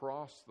looks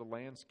across the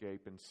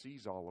landscape and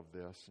sees all of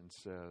this and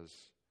says,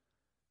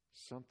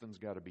 something's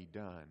got to be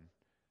done,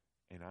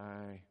 and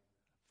I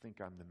think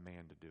I'm the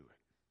man to do it.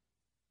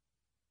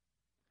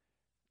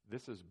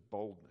 This is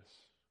boldness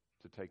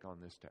to take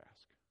on this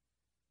task.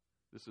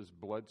 This is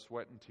blood,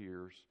 sweat, and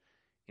tears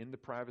in the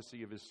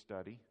privacy of his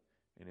study,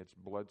 and it's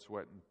blood,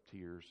 sweat, and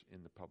tears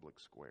in the public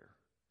square.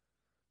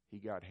 He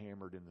got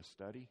hammered in the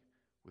study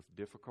with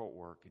difficult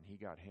work, and he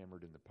got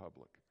hammered in the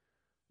public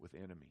with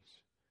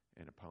enemies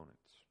and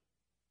opponents.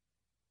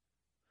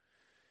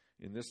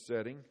 In this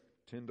setting,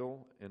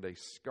 Tyndale and a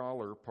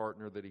scholar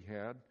partner that he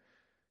had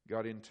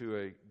got into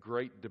a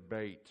great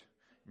debate.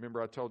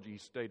 Remember, I told you he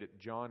stayed at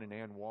John and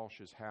Ann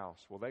Walsh's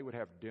house. Well, they would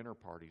have dinner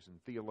parties,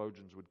 and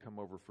theologians would come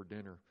over for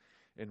dinner.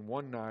 And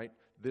one night,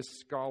 this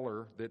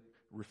scholar that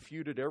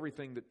refuted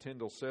everything that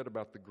Tyndale said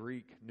about the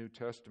Greek New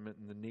Testament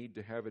and the need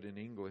to have it in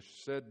English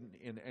said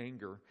in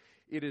anger,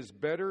 "It is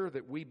better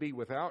that we be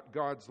without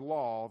God's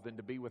law than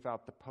to be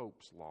without the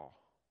Pope's law."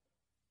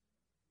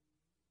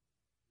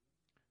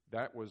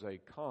 That was a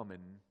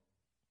common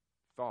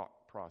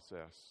thought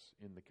process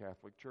in the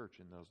Catholic Church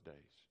in those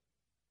days.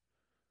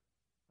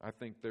 I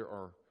think there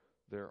are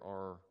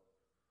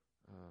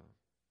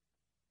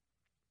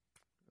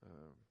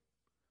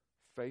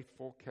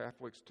faithful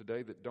Catholics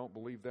today that don't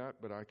believe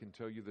that, but I can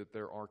tell you that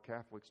there are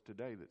Catholics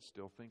today that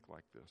still think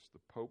like this. The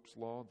Pope's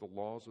law, the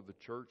laws of the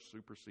church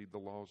supersede the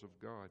laws of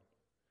God.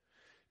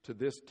 To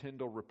this,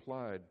 Tyndale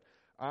replied,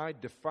 "I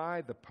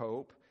defy the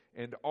Pope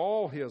and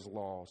all his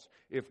laws.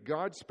 If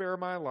God spare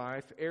my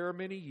life ere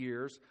many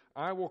years,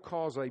 I will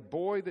cause a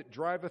boy that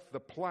driveth the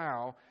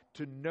plow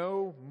to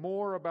know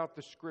more about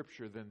the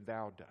Scripture than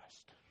thou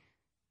dost."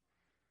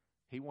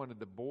 He wanted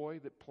the boy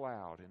that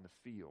plowed in the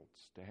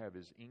fields to have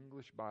his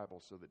English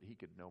Bible so that he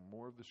could know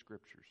more of the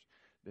Scriptures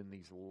than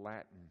these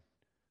Latin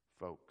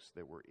folks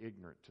that were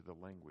ignorant to the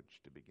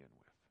language to begin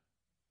with.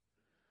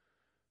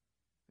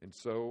 And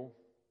so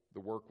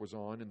the work was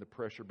on, and the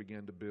pressure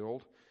began to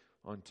build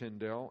on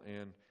Tyndale.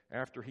 And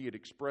after he had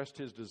expressed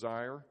his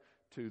desire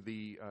to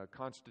the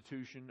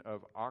Constitution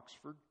of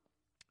Oxford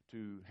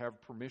to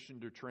have permission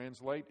to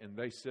translate, and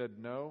they said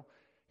no,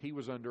 he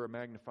was under a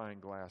magnifying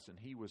glass, and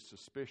he was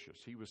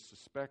suspicious. He was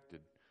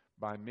suspected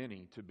by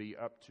many to be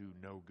up to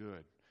no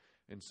good.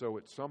 And so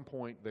at some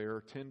point there,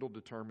 Tyndale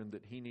determined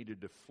that he needed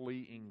to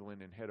flee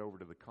England and head over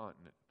to the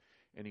continent.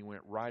 And he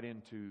went right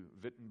into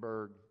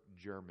Wittenberg,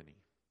 Germany.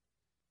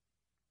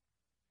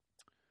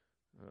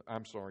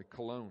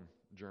 Cologne,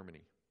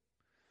 Germany.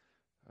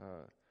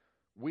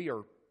 We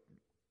are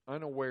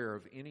unaware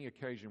of any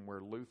occasion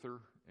where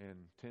Luther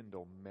and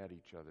Tyndale met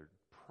each other.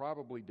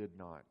 Probably did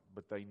not,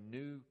 but they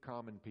knew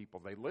common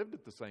people. They lived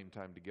at the same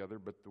time together,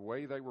 but the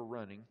way they were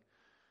running,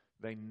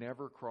 they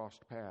never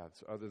crossed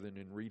paths other than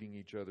in reading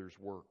each other's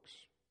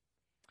works.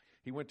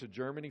 He went to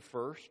Germany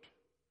first,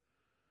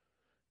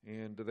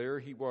 and there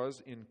he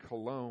was in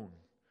Cologne.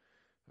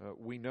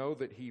 We know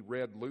that he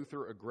read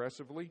Luther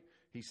aggressively.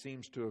 He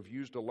seems to have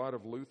used a lot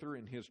of Luther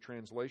in his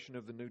translation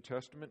of the New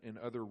Testament and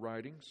other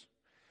writings.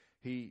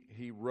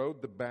 He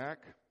rode the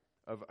back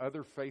of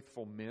other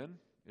faithful men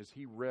as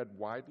he read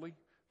widely,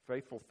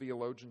 faithful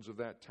theologians of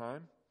that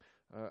time.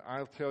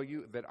 I'll tell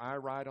you that I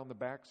ride on the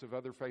backs of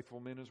other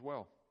faithful men as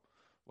well.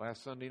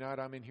 Last Sunday night,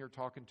 I'm in here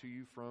talking to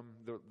you from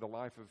the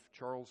life of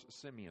Charles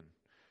Simeon.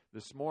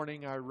 This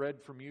morning, I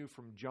read from you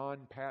from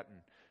John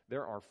Patton.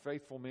 There are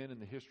faithful men in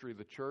the history of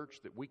the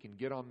church that we can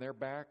get on their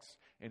backs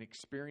and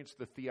experience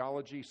the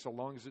theology so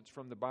long as it's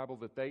from the Bible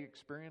that they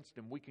experienced,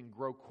 and we can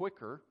grow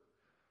quicker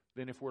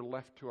than if we're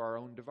left to our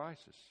own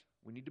devices.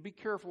 We need to be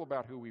careful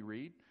about who we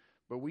read,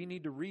 But we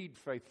need to read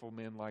faithful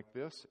men like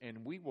this,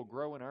 and we will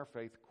grow in our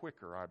faith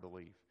quicker, I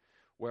believe.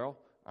 Well,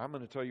 I'm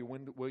going to tell you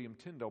when William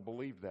Tyndale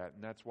believed that,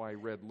 and that's why he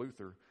read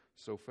Luther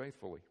so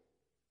faithfully.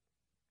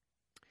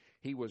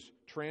 He was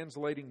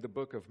translating the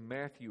book of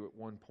Matthew at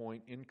one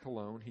point in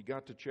Cologne. He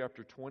got to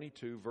chapter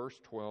 22, verse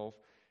 12,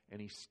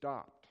 and he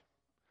stopped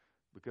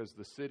because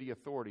the city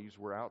authorities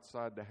were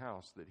outside the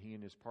house that he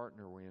and his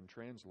partner were in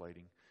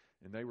translating,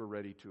 and they were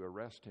ready to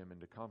arrest him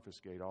and to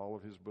confiscate all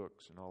of his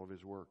books and all of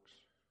his works.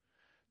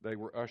 They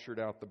were ushered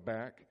out the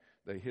back.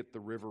 They hit the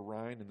River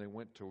Rhine, and they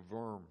went to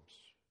Worms,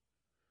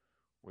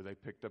 where they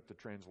picked up the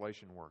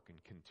translation work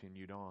and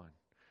continued on.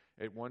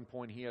 At one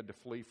point, he had to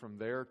flee from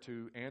there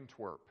to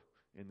Antwerp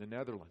in the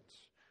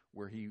Netherlands,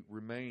 where he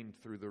remained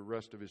through the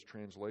rest of his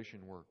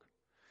translation work.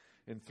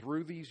 And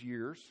through these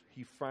years,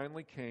 he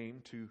finally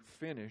came to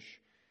finish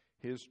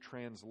his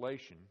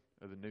translation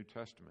of the New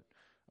Testament.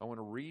 I want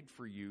to read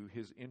for you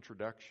his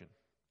introduction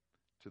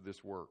to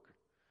this work.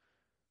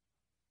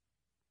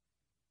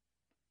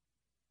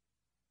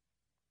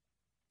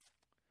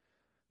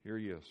 Here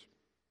he is.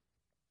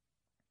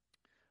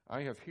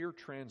 I have here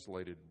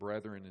translated,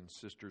 brethren and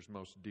sisters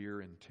most dear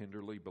and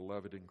tenderly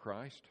beloved in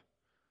Christ,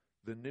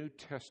 the New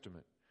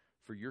Testament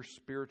for your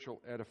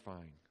spiritual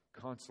edifying,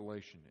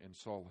 consolation, and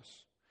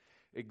solace,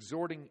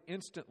 exhorting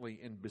instantly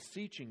and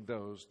beseeching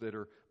those that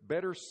are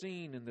better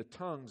seen in the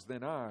tongues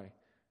than I,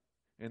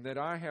 and that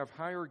I have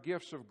higher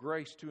gifts of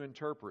grace to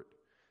interpret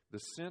the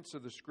sense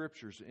of the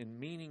Scriptures and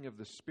meaning of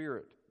the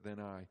Spirit than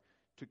I,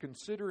 to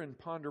consider and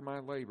ponder my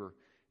labor,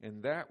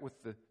 and that with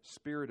the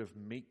spirit of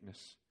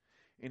meekness.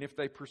 And if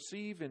they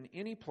perceive in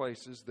any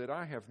places that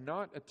I have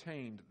not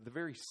attained the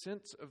very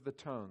sense of the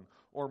tongue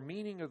or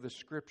meaning of the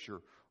Scripture,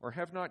 or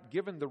have not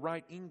given the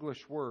right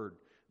English word,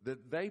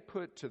 that they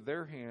put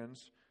their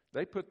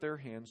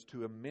hands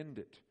to amend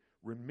it,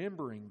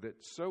 remembering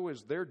that so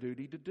is their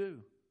duty to do.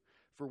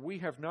 For we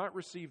have not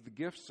received the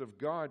gifts of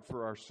God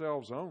for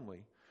ourselves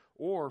only,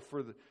 or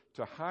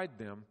to hide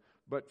them,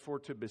 but for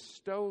to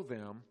bestow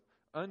them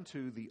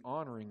unto the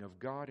honoring of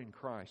God in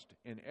Christ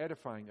and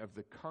edifying of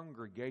the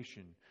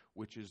congregation,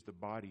 which is the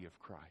body of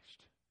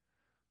Christ.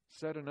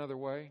 Said another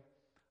way,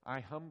 I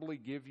humbly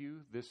give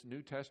you this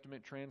New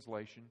Testament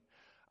translation.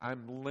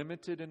 I'm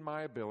limited in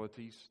my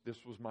abilities.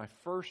 This was my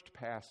first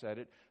pass at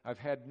it. I've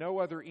had no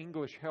other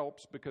English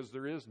helps because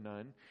there is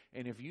none.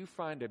 And if you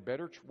find a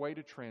better way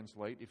to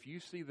translate, if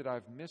you see that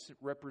I've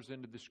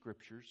misrepresented the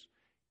Scriptures,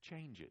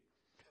 change it.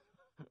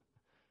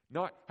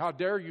 Not, how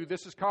dare you,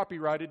 this is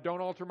copyrighted, don't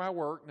alter my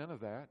work, none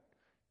of that.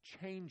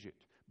 Change it.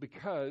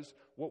 Because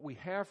what we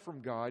have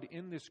from God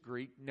in this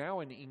Greek, now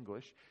in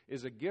English,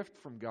 is a gift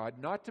from God,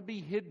 not to be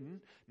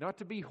hidden, not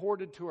to be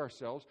hoarded to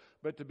ourselves,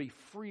 but to be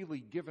freely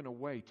given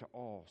away to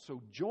all.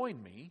 So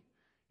join me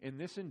in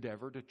this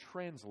endeavor to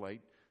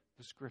translate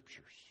the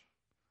Scriptures.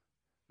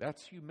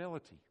 That's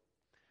humility.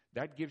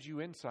 That gives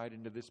you insight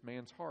into this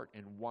man's heart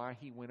and why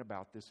he went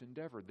about this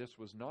endeavor. This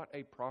was not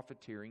a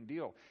profiteering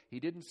deal. He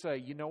didn't say,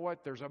 you know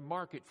what, there's a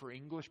market for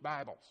English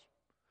Bibles.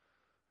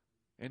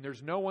 And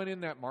there's no one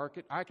in that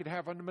market. I could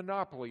have a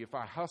monopoly if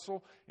I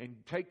hustle and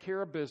take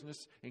care of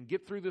business and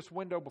get through this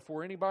window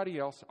before anybody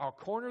else. I'll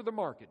corner the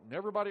market and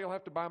everybody will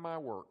have to buy my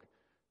work.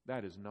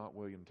 That is not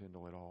William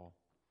Tyndale at all.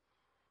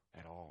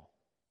 At all.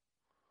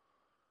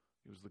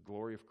 It was the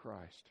glory of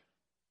Christ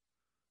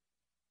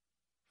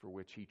for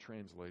which he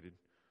translated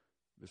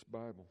this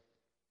Bible.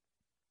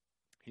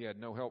 He had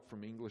no help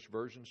from English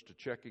versions to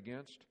check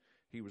against.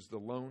 He was the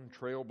lone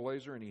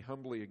trailblazer, and he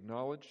humbly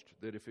acknowledged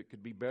that if it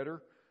could be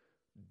better,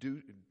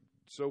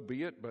 so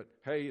be it, but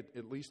hey,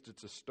 at least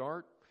it's a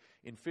start.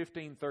 In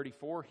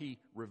 1534, he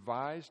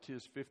revised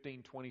his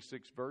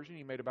 1526 version.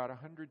 He made about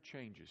 100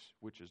 changes,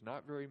 which is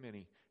not very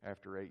many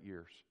after 8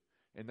 years.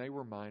 And they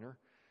were minor.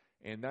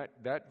 And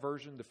that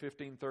version, the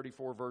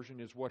 1534 version,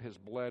 is what has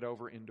bled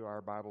over into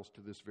our Bibles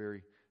to this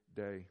very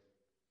day.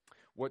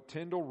 What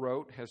Tyndale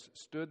wrote has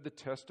stood the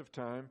test of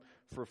time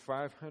for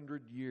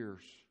 500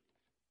 years.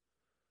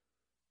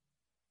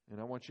 And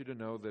I want you to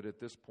know that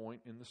at this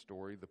point in the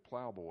story, the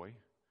plowboy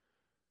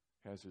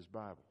has his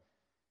Bible.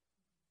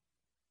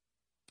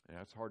 And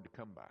that's hard to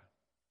come by.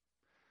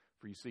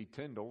 For you see,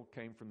 Tyndale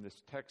came from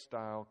this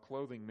textile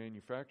clothing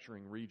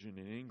manufacturing region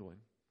in England.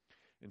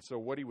 And so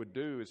what he would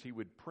do is he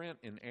would print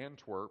in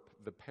Antwerp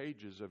the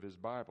pages of his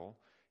Bible.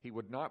 He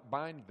would not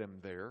bind them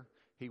there.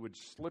 He would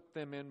slip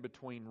them in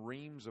between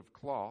reams of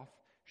cloth,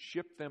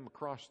 ship them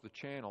across the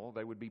channel.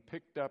 They would be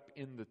picked up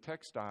in the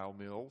textile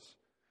mills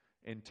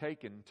and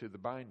taken to the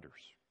binders.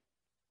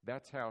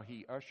 That's how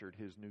he ushered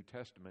his New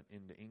Testament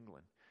into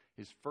England.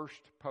 His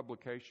first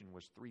publication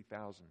was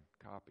 3,000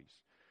 copies.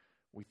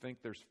 We think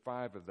there's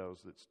 5 of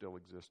those that still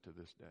exist to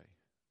this day.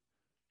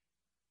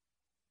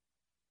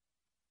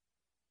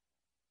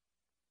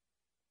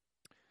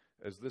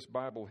 As this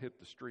Bible hit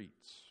the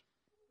streets,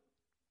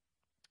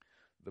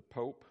 the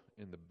Pope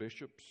and the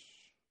bishops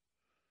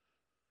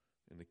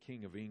and the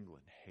King of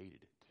England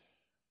hated it.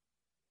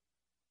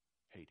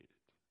 Hated it.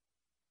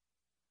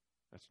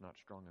 That's not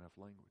strong enough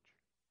language.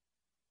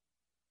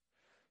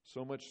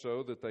 so much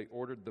so that they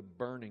ordered the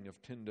burning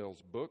of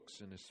Tyndale's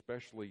books, and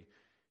especially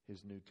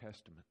his New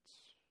Testaments.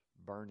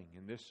 Burning.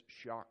 And this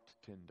shocked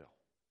Tyndale.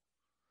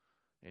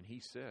 And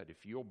he said,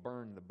 if you'll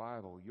burn the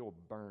Bible, you'll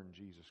burn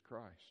Jesus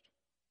Christ.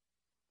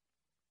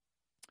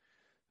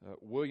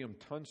 William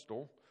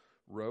Tunstall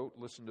wrote,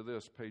 listen to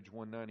this, page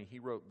 190, he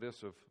wrote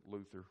this of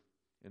Luther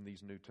in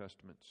these New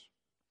Testaments.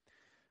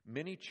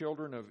 Many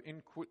children of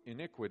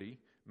iniquity,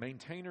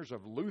 maintainers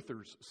of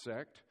Luther's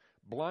sect,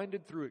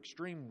 blinded through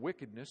extreme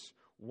wickedness,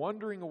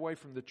 wandering away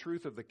from the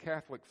truth of the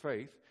Catholic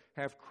faith,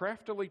 have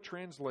craftily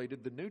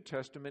translated the New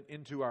Testament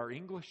into our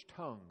English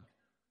tongue,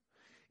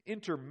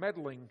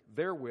 intermeddling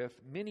therewith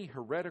many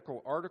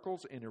heretical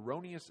articles and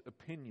erroneous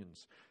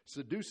opinions,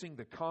 seducing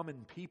the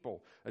common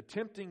people,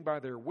 attempting by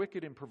their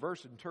wicked and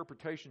perverse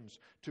interpretations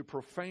to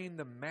profane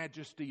the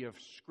majesty of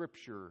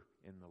Scripture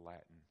in the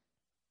Latin,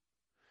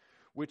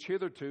 which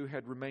hitherto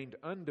had remained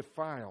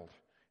undefiled,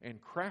 and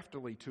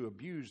craftily to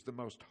abuse the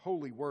most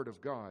holy word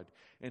of God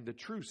and the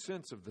true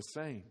sense of the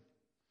same.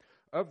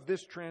 Of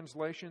this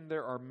translation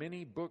there are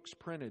many books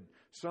printed,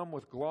 some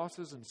with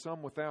glosses and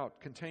some without,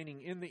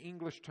 containing in the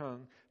English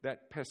tongue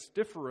that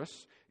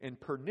pestiferous and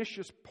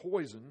pernicious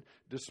poison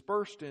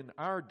dispersed in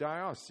our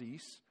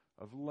diocese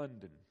of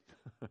London.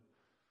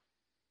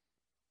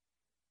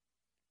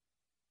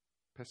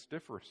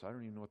 Pestiferous, I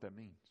don't even know what that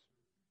means.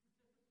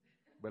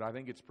 But I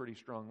think it's pretty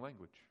strong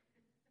language.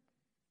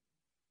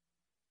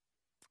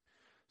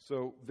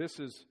 So this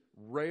is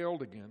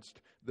railed against.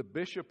 The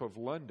Bishop of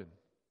London.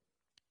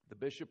 The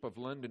Bishop of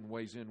London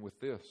weighs in with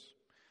this.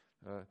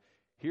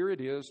 Here it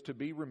is to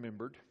be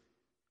remembered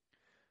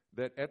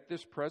that at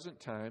this present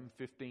time,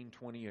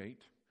 1528,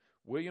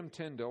 William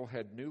Tyndale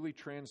had newly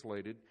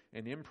translated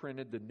and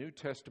imprinted the New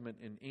Testament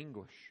in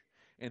English.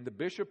 And the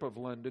Bishop of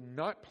London,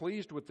 not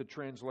pleased with the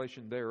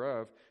translation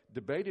thereof,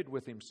 debated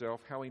with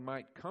himself how he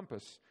might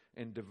compass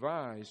and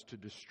devise to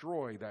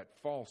destroy that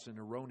false and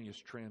erroneous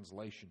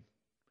translation.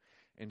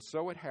 And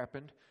so it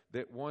happened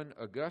that one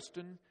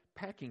Augustine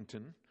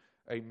Packington,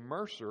 a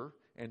mercer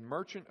and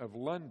merchant of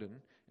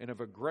London and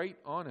of a great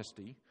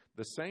honesty,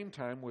 the same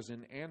time was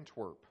in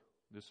Antwerp.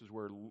 This is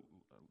where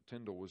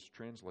Tyndale was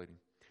translating,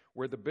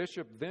 where the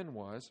bishop then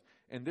was.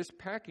 And this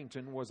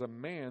Packington was a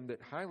man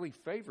that highly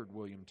favored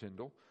William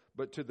Tyndale,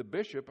 but to the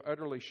bishop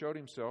utterly showed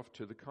himself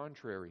to the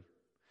contrary.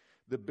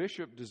 The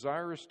bishop,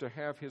 desirous to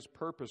have his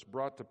purpose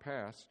brought to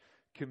pass,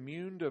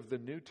 communed of the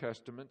New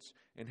Testaments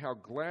and how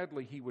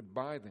gladly he would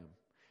buy them.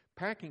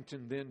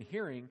 Packington then,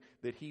 hearing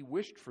that he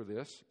wished for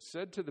this,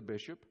 said to the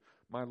bishop,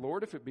 My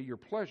lord, if it be your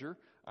pleasure,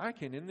 I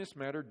can in this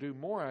matter do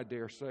more, I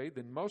dare say,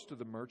 than most of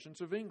the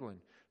merchants of England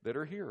that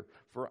are here.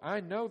 For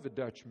I know the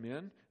Dutch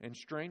men and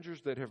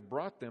strangers that have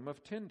brought them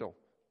of Tyndale,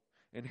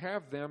 and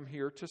have them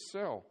here to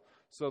sell,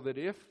 so that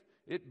if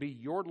it be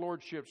your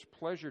lordship's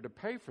pleasure to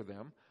pay for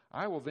them,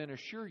 I will then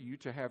assure you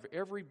to have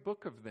every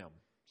book of them.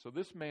 So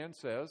this man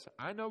says,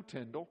 I know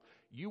Tyndale,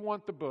 you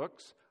want the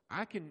books,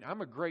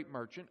 I'm a great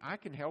merchant. I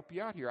can help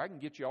you out here. I can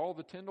get you all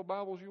the Tyndale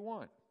Bibles you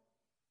want.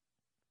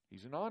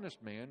 He's an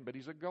honest man, but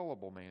he's a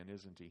gullible man,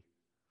 isn't he?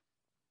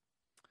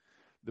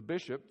 The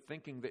bishop,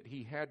 thinking that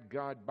he had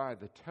God by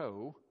the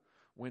toe,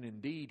 when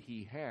indeed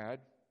he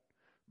had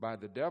by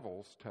the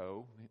devil's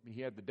toe,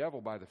 he had the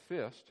devil by the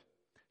fist,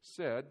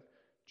 said,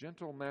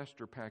 Gentle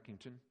Master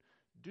Packington,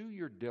 do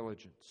your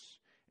diligence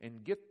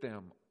and get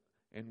them,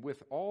 and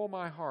with all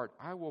my heart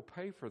I will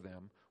pay for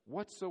them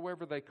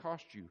whatsoever they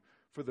cost you.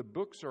 For the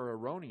books are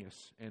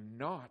erroneous and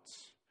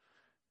naughts,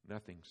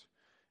 nothings.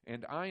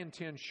 And I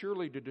intend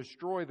surely to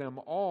destroy them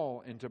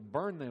all and to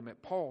burn them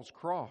at Paul's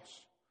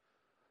cross.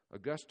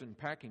 Augustine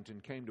Packington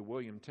came to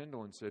William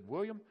Tyndale and said,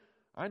 William,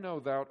 I know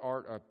thou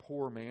art a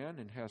poor man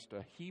and hast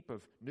a heap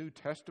of New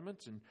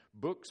Testaments and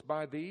books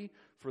by thee,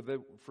 for the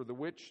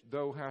which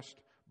thou hast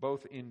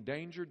both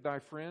endangered thy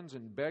friends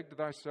and begged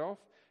thyself.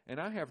 And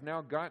I have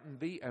now gotten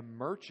thee a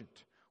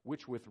merchant,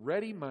 which with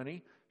ready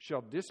money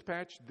shall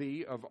dispatch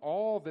thee of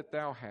all that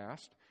thou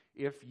hast,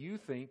 if you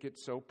think it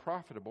so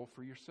profitable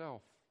for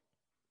yourself.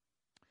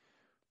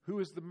 Who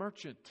is the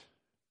merchant?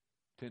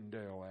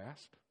 Tyndale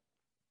asked.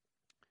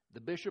 The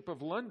Bishop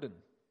of London,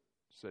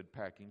 said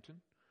Packington.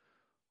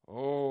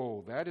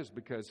 Oh, that is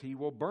because he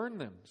will burn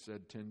them,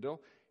 said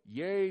Tyndale.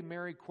 Yea,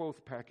 marry,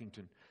 quoth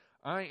Packington.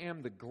 I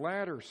am the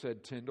gladder,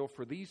 said Tyndale,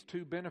 for these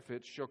two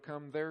benefits shall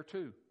come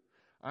thereto.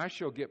 I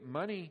shall get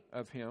money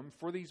of him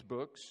for these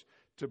books,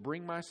 to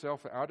bring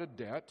myself out of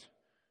debt,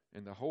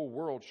 and the whole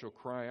world shall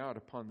cry out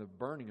upon the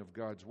burning of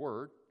God's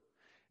word,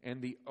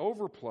 and the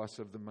overplus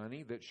of the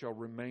money that shall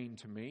remain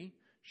to me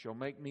shall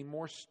make me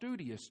more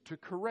studious to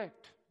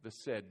correct the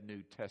said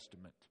New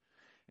Testament,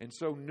 and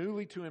so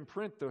newly to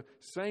imprint the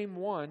same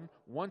one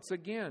once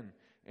again.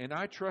 And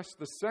I trust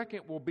the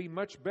second will be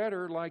much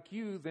better like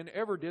you than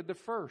ever did the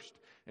first.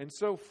 And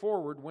so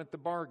forward went the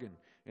bargain,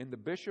 and the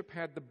bishop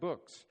had the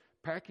books,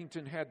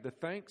 Packington had the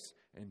thanks,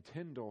 and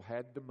Tyndale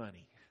had the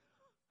money.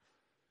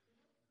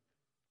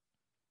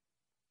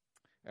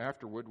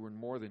 Afterward, when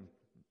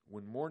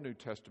more New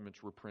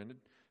Testaments were printed,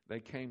 they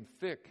came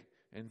thick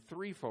and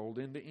threefold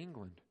into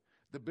England.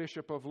 The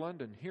Bishop of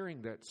London,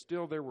 hearing that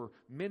still there were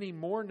many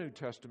more New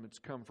Testaments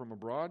come from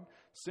abroad,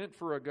 sent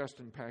for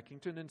Augustine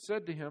Pakington and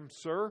said to him,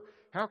 Sir,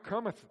 how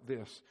cometh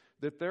this,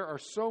 that there are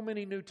so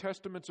many New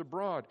Testaments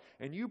abroad,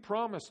 and you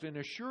promised and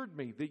assured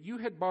me that you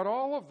had bought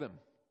all of them?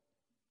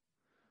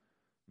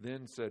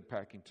 Then said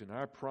Pakington,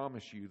 I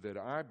promise you that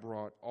I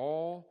brought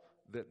all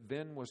that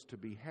then was to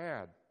be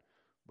had,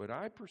 but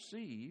I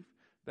perceive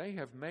they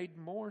have made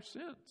more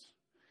since,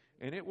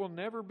 and it will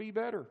never be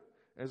better,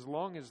 as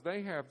long as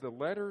they have the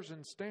letters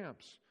and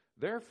stamps.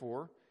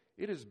 Therefore,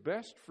 it is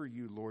best for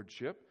you,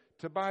 Lordship,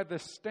 to buy the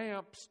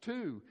stamps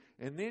too,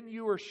 and then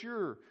you are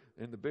sure.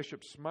 And the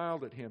bishop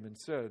smiled at him and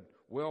said,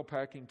 Well,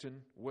 Pakington,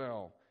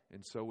 well.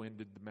 And so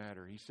ended the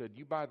matter. He said,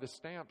 you buy the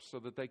stamps so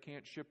that they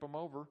can't ship them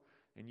over,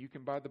 and you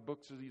can buy the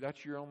books.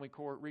 That's your only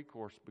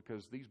recourse,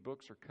 because these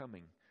books are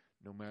coming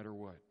no matter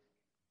what.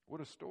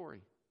 What a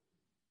story.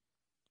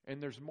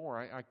 And there's more.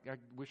 I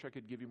wish I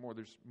could give you more.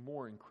 There's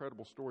more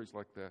incredible stories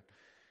like that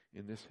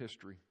in this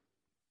history.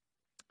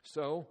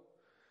 So,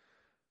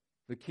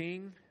 the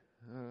king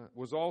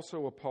was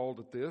also appalled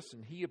at this,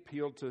 and he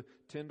appealed to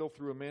Tyndale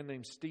through a man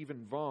named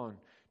Stephen Vaughan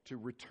to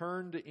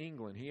return to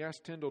England. He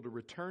asked Tyndale to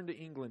return to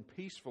England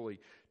peacefully,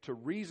 to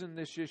reason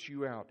this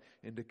issue out,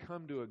 and to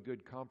come to a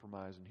good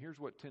compromise. And here's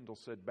what Tyndale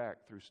said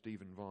back through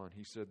Stephen Vaughan.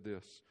 He said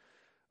this,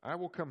 I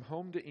will come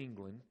home to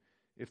England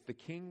if the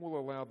king will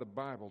allow the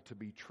Bible to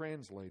be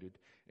translated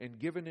and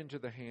given into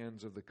the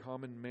hands of the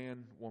common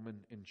man,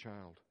 woman, and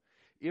child.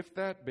 If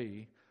that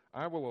be,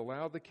 I will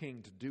allow the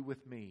king to do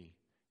with me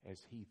as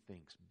he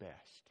thinks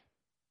best.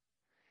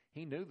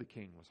 He knew the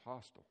king was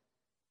hostile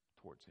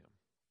towards him.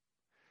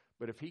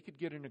 But if he could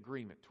get an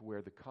agreement to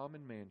where the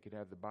common man could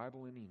have the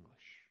Bible in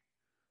English,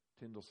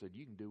 Tyndale said,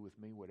 you can do with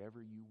me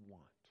whatever you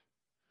want.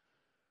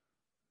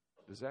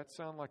 Does that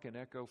sound like an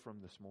echo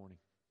from this morning?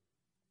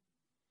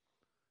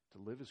 To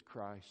live is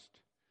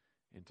Christ,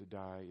 and to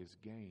die is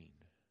gain.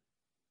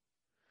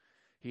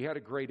 He had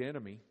a great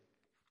enemy.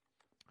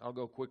 I'll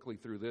go quickly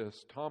through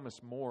this.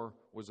 Thomas More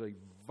was a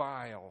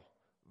vile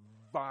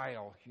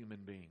human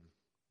being,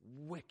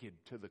 wicked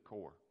to the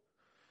core.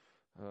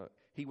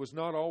 He was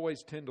not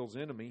always Tyndale's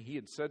enemy. He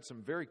had said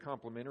some very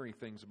complimentary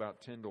things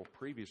about Tyndale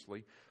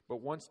previously,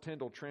 but once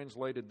Tyndale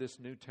translated this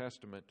New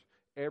Testament,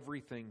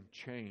 everything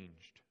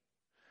changed.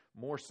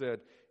 More said,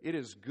 it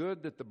is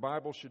good that the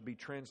Bible should be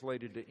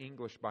translated to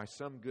English by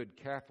some good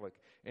Catholic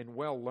and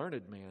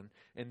well-learned man,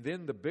 and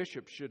then the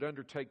bishop should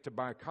undertake to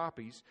buy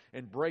copies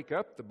and break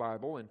up the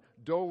Bible and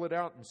dole it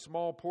out in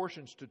small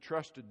portions to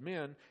trusted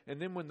men,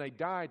 and then when they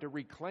die to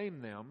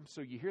reclaim them.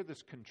 So you hear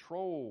this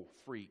control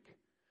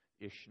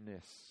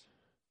freak-ishness.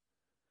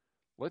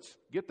 Let's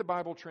get the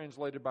Bible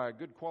translated by a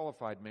good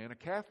qualified man, a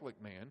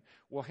Catholic man.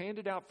 We'll hand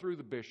it out through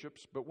the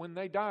bishops, but when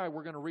they die,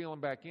 we're going to reel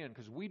them back in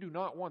because we do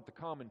not want the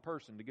common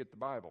person to get the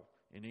Bible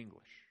in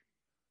English.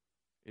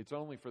 It's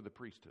only for the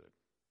priesthood.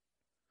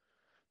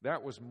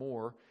 That was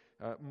More.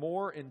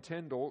 More and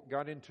Tyndale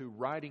got into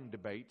writing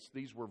debates.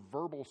 These were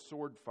verbal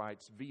sword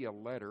fights via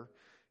letter.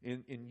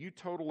 And you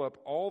total up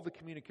all the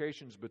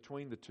communications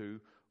between the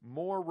two,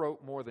 More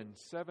wrote more than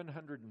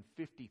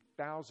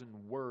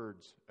 750,000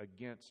 words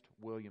against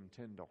William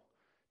Tyndale.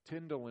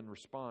 Tyndale, in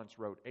response,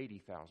 wrote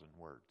 80,000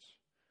 words.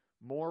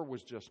 More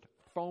was just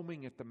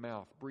foaming at the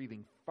mouth,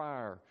 breathing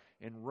fire,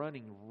 and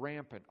running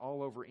rampant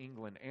all over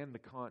England and the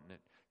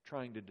continent,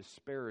 trying to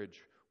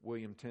disparage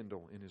William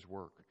Tyndale in his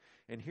work.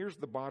 And here's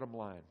the bottom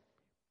line.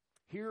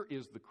 Here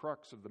is the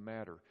crux of the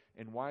matter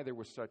and why there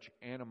was such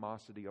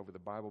animosity over the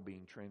Bible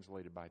being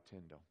translated by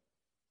Tyndale.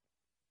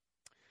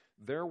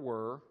 There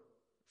were,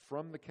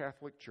 from the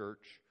Catholic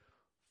Church,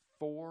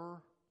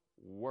 4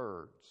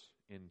 words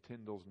in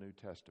Tyndale's New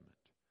Testament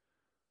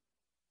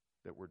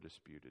that were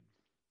disputed.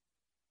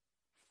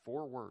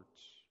 4 words.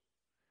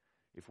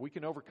 If we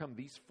can overcome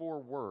these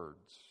 4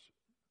 words,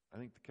 I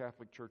think the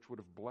Catholic Church would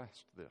have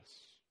blessed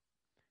this.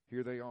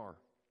 Here they are.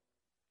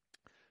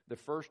 The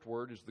first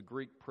word is the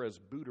Greek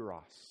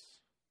presbyteros.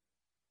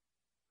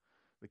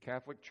 The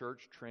Catholic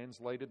Church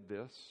translated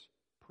this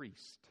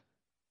priest.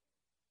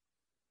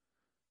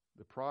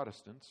 The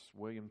Protestants,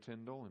 William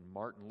Tyndale and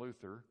Martin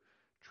Luther,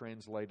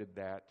 translated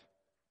that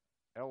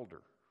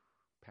elder,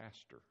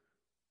 pastor,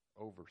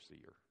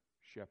 overseer,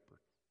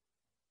 shepherd.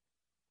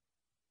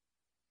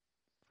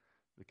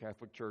 The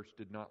Catholic Church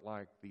did not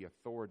like the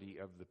authority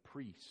of the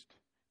priest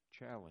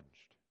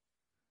challenged.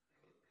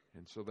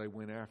 And so they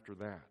went after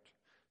that.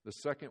 The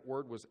second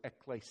word was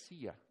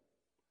ecclesia.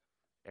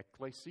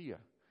 Ecclesia.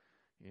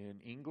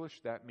 In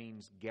English, that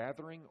means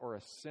gathering or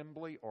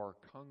assembly or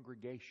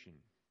congregation.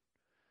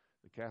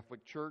 The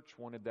Catholic Church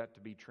wanted that to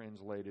be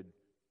translated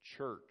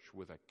church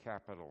with a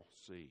capital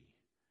C,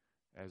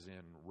 as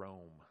in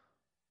Rome.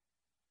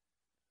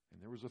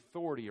 And there was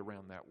authority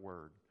around that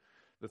word.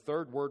 The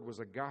third word was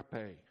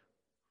agape,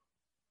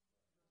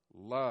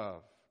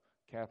 love.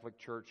 Catholic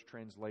Church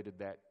translated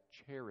that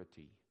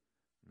charity,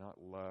 not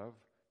love,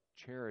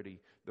 charity.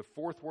 The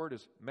fourth word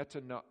is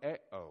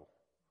metanoeo.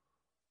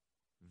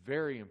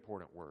 Very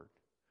important word.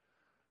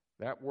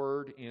 That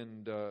word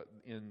in the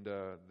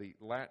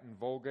Latin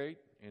Vulgate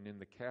and in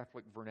the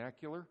Catholic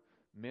vernacular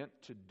meant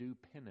to do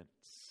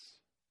penance.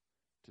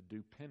 To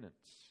do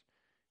penance.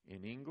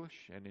 In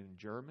English and in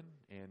German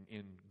and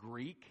in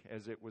Greek,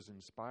 as it was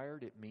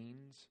inspired, it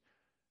means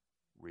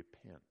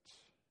repent.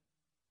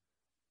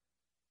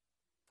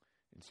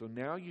 And so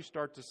now you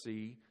start to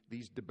see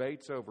these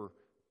debates over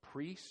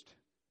priest,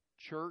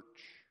 church,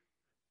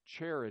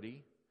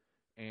 charity,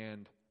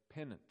 and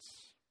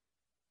penance.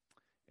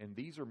 And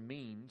these are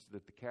means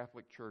that the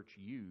Catholic Church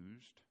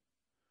used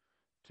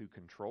to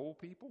control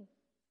people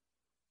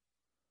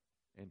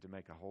and to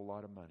make a whole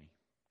lot of money.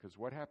 Because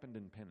what happened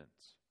in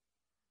penance?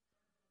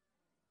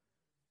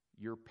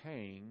 You're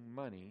paying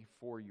money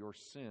for your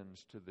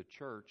sins to the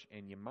church,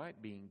 and you might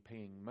be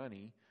paying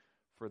money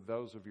for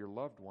those of your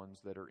loved ones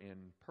that are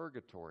in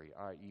purgatory,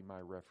 i.e. my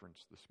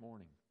reference this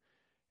morning.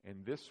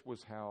 And this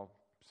was how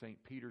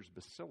St. Peter's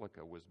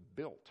Basilica was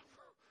built,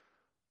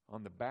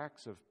 on the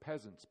backs of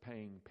peasants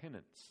paying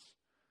penance.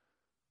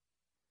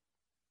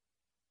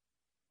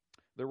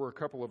 There were a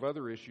couple of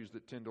other issues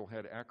that Tyndale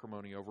had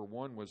acrimony over.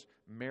 One was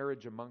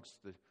marriage amongst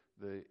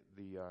the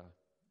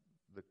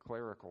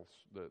clericals,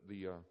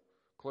 the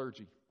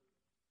clergy.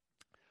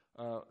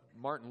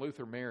 Martin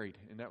Luther married,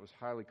 and that was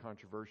highly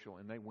controversial,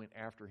 and they went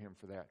after him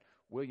for that.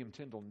 William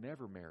Tyndale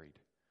never married,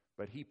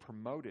 but he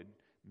promoted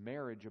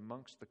marriage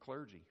amongst the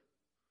clergy.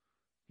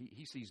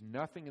 He sees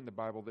nothing in the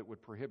Bible that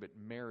would prohibit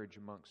marriage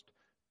amongst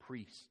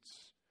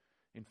priests.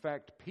 In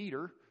fact,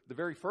 Peter, the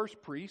very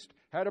first priest,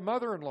 had a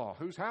mother-in-law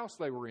whose house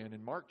they were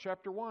in Mark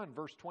chapter 1,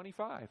 verse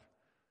 25.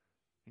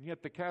 And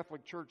yet the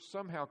Catholic Church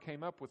somehow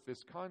came up with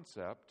this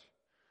concept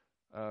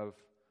of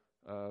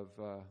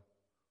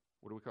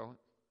what do we call it?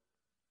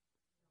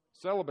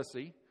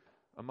 Celibacy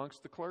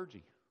amongst the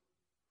clergy.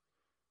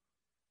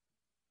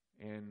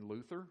 And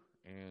Luther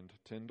and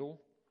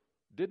Tyndale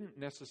didn't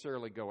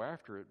necessarily go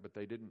after it, but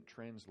they didn't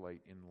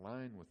translate in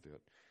line with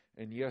it.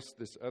 And yes,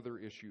 this other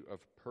issue of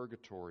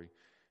purgatory.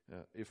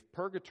 If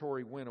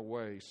purgatory went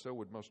away, so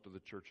would most of the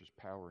church's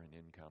power and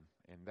income.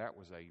 And that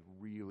was a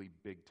really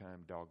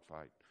big-time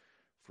dogfight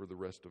for the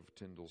rest of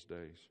Tyndale's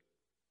days.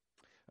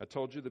 I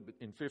told you that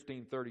in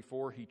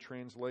 1534 he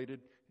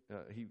translated,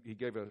 he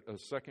gave a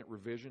second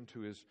revision to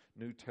his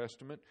New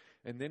Testament.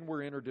 And then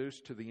we're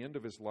introduced to the end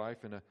of his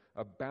life and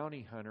a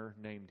bounty hunter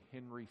named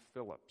Henry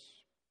Phillips.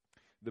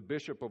 The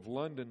Bishop of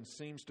London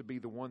seems to be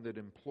the one that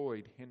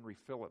employed Henry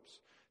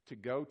Phillips to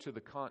go to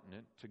the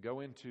continent, to go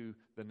into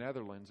the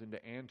Netherlands,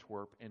 into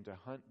Antwerp, and to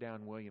hunt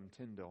down William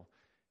Tyndale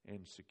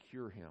and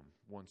secure him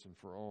once and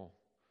for all.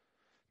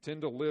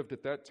 Tyndale lived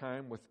at that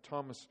time with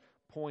Thomas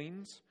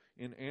Poyns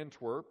in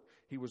Antwerp.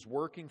 He was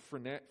working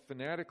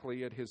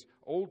fanatically at his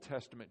Old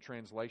Testament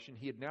translation.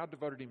 He had now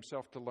devoted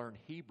himself to learn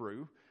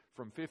Hebrew.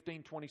 From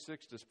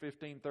 1526 to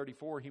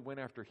 1534, he went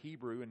after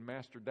Hebrew and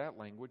mastered that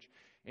language,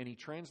 and he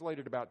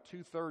translated about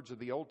 2/3 of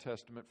the Old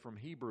Testament from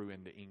Hebrew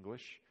into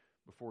English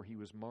before he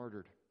was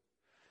martyred.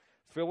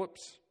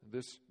 Phillips,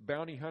 this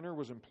bounty hunter,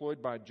 was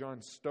employed by John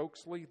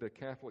Stokesley, the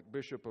Catholic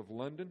Bishop of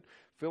London.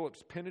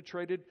 Phillips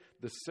penetrated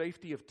the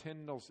safety of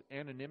Tyndale's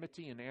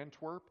anonymity in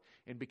Antwerp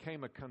and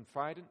became a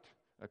confidant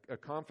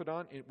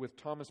with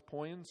Thomas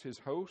Poyns, his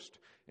host,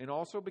 and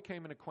also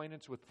became an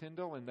acquaintance with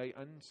Tyndale, and they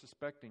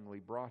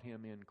unsuspectingly brought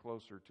him in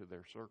closer to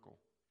their circle.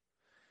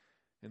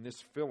 And this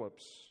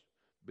Phillips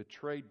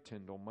betrayed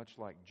Tyndale much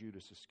like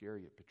Judas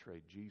Iscariot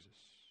betrayed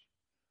Jesus.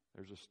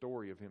 There's a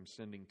story of him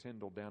sending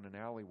Tyndale down an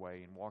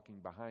alleyway and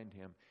walking behind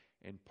him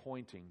and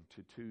pointing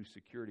to 2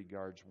 security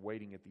guards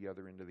waiting at the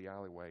other end of the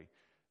alleyway.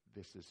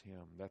 This is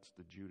him. That's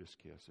the Judas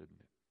kiss, isn't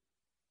it?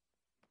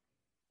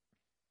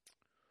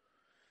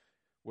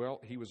 Well,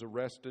 he was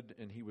arrested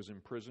and he was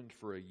imprisoned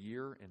for 1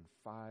 year and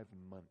 5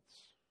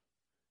 months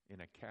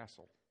in a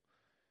castle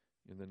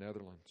in the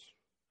Netherlands.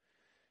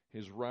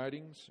 His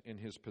writings and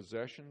his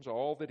possessions,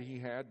 all that he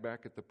had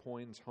back at the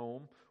Poyns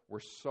home, were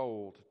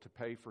sold to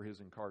pay for his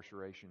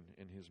incarceration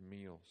and his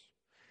meals.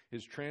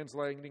 His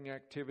translating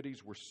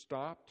activities were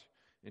stopped,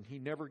 and he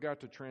never got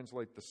to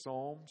translate the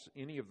Psalms,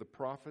 any of the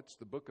prophets,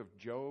 the book of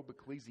Job,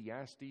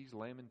 Ecclesiastes,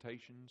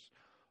 Lamentations.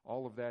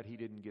 All of that he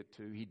didn't get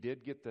to. He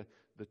did get the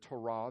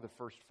Torah, the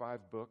first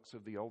 5 books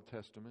of the Old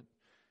Testament,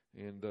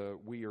 and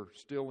we are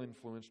still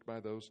influenced by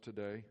those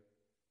today.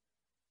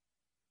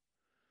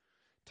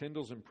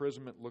 Tyndale's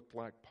imprisonment looked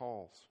like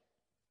Paul's.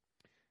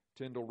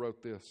 Tyndale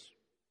wrote this.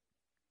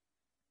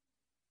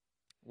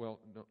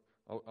 Well, no,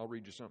 I'll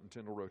read you something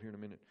Tyndale wrote here in a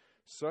minute.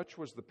 Such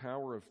was the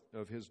power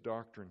of his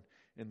doctrine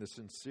and the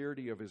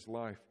sincerity of his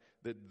life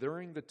that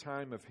during the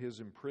time of his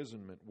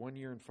imprisonment, 1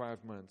 year and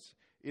 5 months,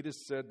 it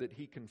is said that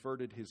he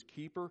converted his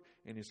keeper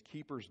and his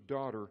keeper's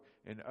daughter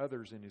and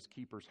others in his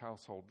keeper's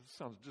household. This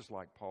sounds just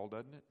like Paul,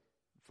 doesn't it?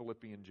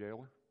 Philippian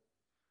jailer.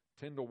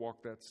 Tyndale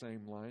walked that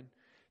same line.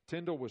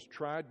 Tyndale was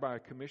tried by a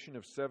commission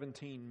of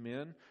 17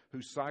 men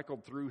who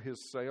cycled through his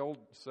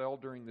cell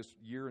during this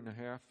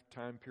year-and-a-half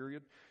time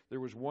period. There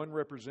was one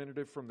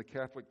representative from the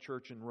Catholic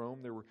Church in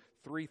Rome. There were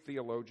 3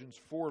 theologians,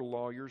 4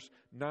 lawyers,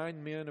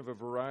 9 men of a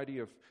variety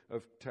of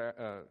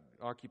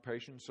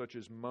occupations, such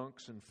as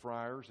monks and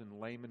friars and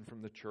laymen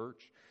from the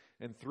church.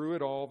 And through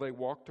it all, they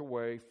walked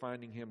away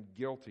finding him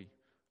guilty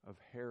of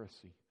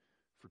heresy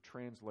for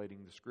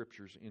translating the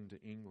Scriptures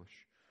into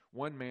English.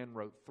 One man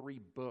wrote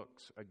 3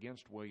 books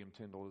against William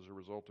Tyndale as a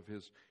result of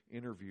his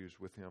interviews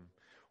with him.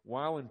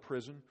 While in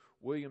prison,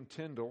 William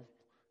Tyndale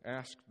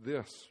asked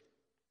this,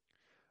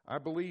 "I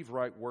believe,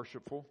 right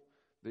worshipful,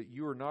 that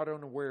you are not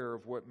unaware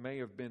of what may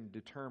have been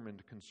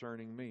determined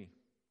concerning me.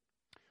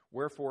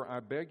 Wherefore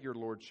I beg your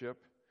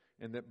lordship,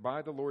 and that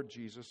by the Lord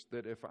Jesus,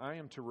 that if I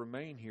am to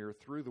remain here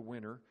through the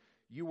winter,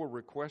 you will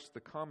request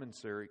the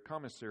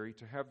commissary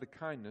to have the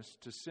kindness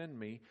to send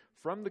me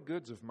from the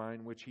goods of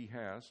mine which he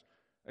has,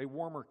 a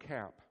warmer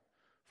cap,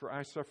 for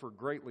I suffer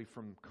greatly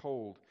from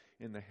cold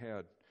in the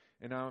head,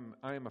 and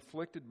I am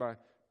afflicted by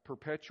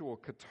perpetual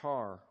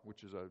catarrh,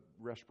 which is a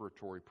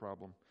respiratory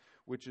problem,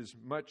 which is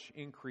much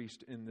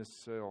increased in this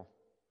cell.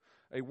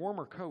 A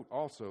warmer coat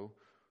also,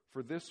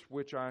 for this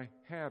which I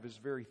have is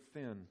very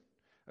thin.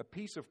 A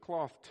piece of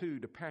cloth too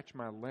to patch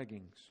my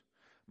leggings.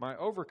 My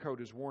overcoat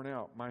is worn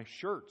out. My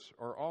shirts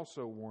are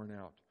also worn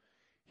out.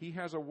 He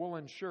has a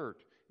woolen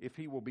shirt, if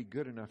he will be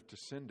good enough to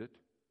send it.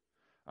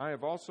 I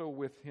have also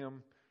with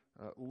him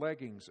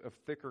leggings of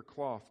thicker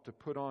cloth to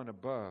put on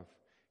above.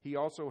 He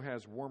also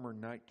has warmer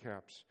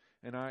nightcaps,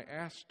 and I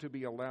ask to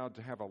be allowed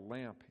to have a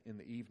lamp in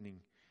the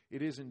evening.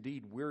 It is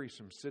indeed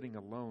wearisome sitting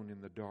alone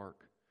in the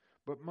dark.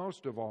 But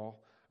most of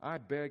all, I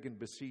beg and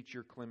beseech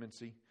your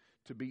clemency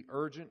to be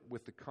urgent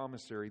with the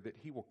commissary that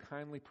he will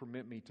kindly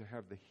permit me to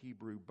have the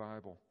Hebrew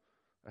Bible,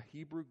 a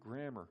Hebrew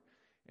grammar,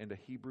 and a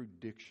Hebrew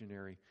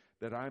dictionary,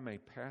 that I may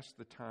pass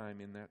the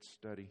time in that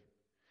study.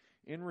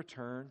 In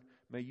return,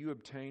 may you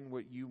obtain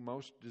what you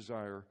most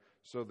desire,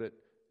 so that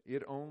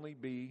it only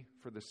be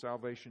for the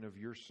salvation of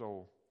your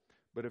soul.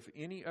 But if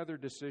any other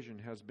decision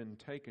has been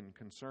taken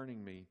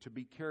concerning me to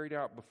be carried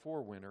out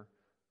before winter,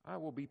 I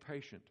will be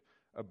patient,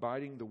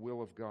 abiding the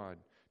will of God,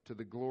 to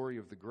the glory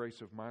of the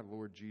grace of my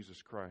Lord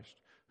Jesus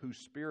Christ, whose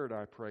Spirit,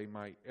 I pray,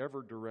 might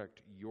ever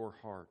direct your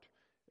heart.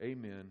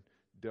 Amen.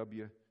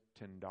 W.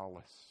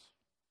 Tyndalus.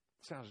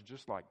 Sounds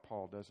just like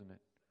Paul, doesn't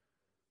it?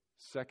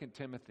 2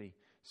 Timothy,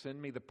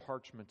 send me the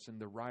parchments and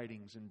the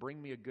writings and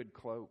bring me a good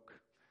cloak.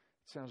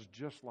 It sounds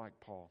just like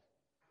Paul.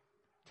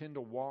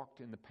 Tyndale walked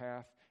in the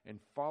path and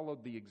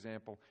followed the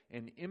example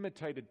and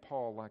imitated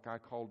Paul, like I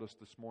called us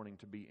this morning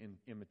to be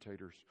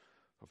imitators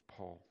of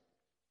Paul.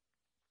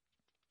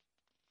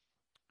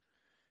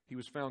 He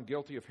was found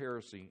guilty of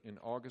heresy in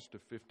August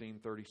of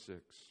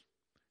 1536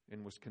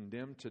 and was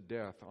condemned to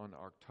death on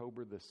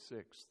October the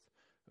 6th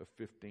of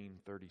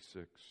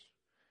 1536.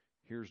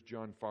 Here's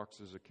John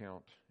Fox's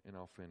account, and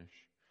I'll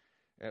finish.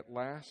 At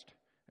last,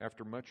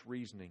 after much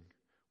reasoning,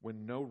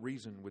 when no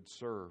reason would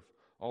serve,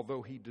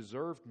 although he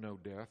deserved no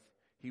death,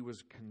 he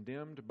was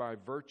condemned by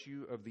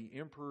virtue of the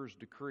emperor's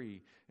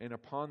decree, and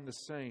upon the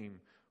same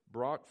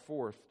brought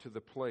forth to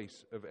the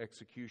place of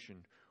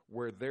execution,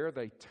 where there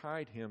they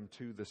tied him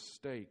to the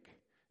stake,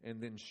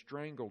 and then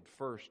strangled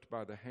first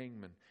by the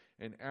hangman,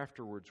 and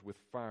afterwards with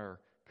fire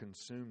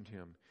consumed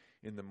him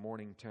in the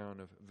morning town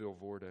of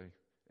Vilvoorde,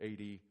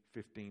 A.D.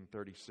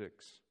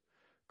 1536.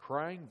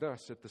 Crying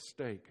thus at the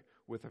stake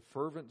with a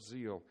fervent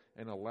zeal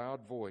and a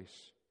loud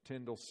voice,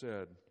 Tyndale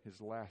said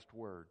his last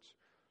words,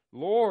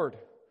 "Lord,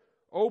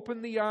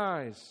 open the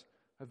eyes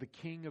of the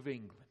King of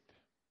England."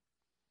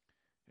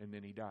 And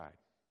then he died,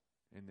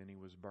 and then he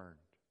was burned.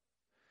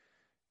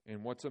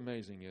 And what's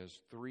amazing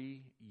is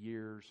 3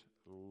 years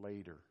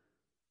later,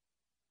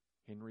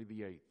 Henry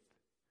VIII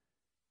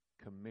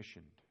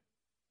commissioned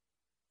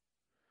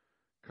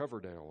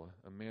Coverdale,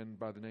 a man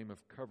by the name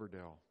of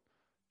Coverdale,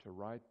 to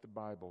write the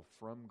Bible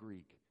from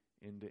Greek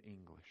into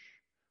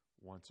English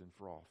once and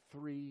for all.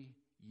 3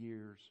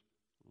 years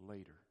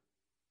later.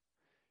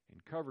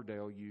 And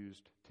Coverdale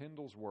used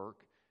Tyndale's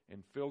work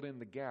and filled in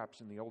the gaps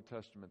in the Old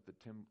Testament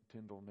that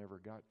Tyndale never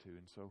got to.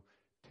 And so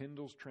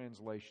Tyndale's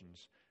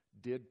translations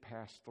did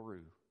pass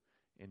through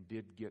and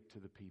did get to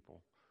the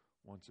people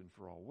once and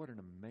for all. What an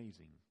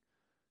amazing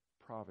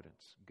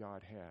providence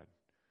God had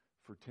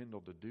for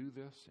Tyndale to do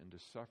this and to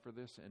suffer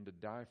this and to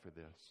die for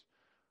this,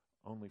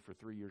 only for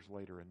 3 years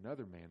later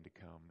another man to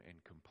come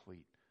and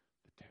complete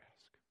the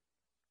task.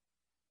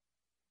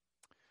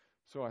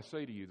 So I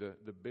say to you,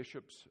 the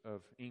bishops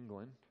of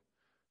England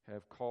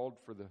have called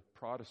for the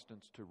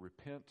Protestants to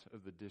repent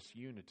of the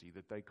disunity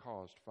that they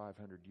caused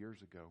 500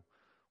 years ago.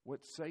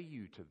 What say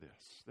you to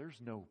this? There's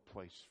no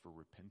place for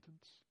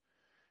repentance.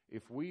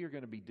 If we are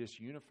going to be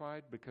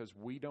disunified because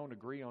we don't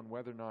agree on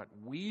whether or not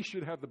we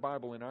should have the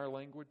Bible in our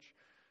language,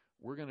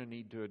 we're going to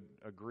need to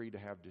agree to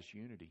have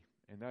disunity.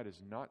 And that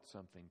is not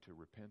something to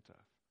repent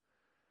of.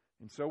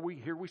 And so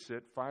here we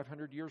sit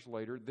 500 years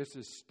later. This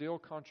is still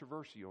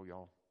controversial,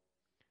 y'all.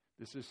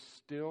 This is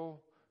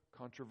still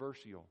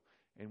controversial.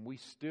 And we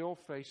still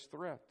face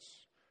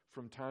threats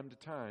from time to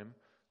time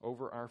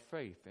over our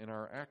faith and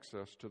our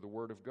access to the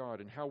Word of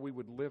God and how we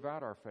would live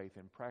out our faith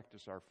and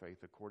practice our faith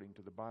according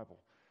to the Bible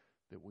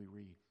that we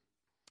read.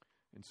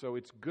 And so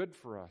it's good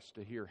for us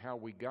to hear how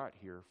we got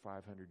here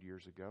 500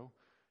 years ago.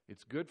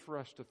 It's good for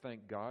us to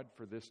thank God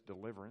for this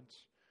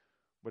deliverance,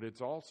 but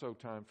it's also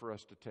time for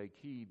us to take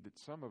heed that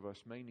some of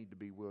us may need to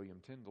be William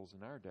Tyndalls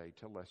in our day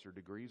to lesser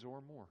degrees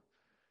or more,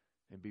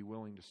 and be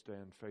willing to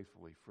stand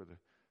faithfully for the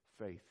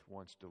faith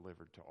once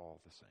delivered to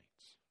all the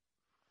saints.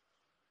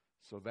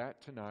 So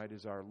that tonight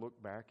is our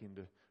look back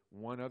into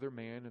one other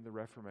man in the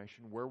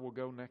Reformation. Where we'll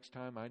go next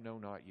time, I know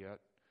not yet.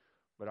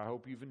 But I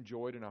hope you've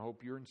enjoyed and I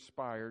hope you're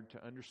inspired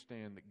to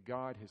understand that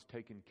God has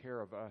taken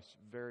care of us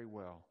very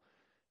well.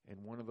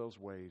 And one of those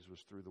ways was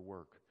through the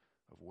work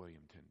of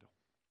William Tyndale.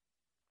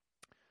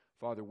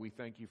 Father, we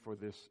thank you for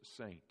this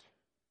saint.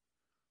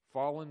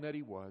 Fallen that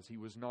he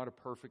was not a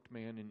perfect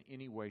man in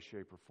any way,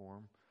 shape, or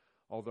form.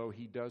 Although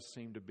he does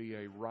seem to be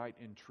a right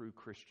and true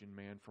Christian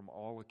man from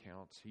all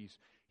accounts.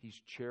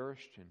 He's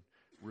cherished and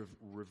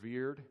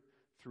revered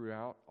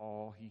throughout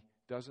all. He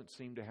doesn't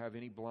seem to have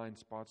any blind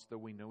spots, though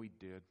we know he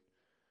did.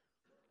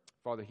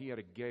 Father, he had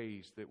a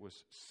gaze that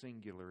was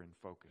singular in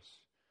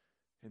focus,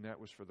 and that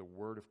was for the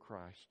word of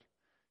Christ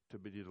to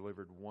be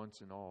delivered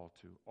once and all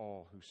to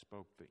all who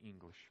spoke the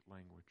English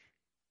language.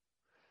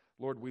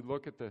 Lord, we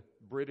look at the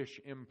British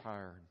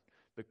Empire and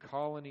the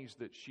colonies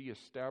that she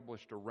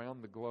established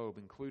around the globe,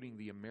 including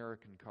the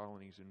American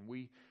colonies, and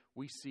we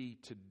see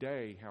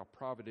today how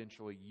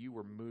providentially you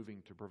are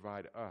moving to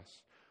provide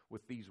us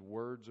with these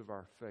words of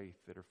our faith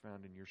that are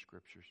found in your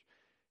scriptures.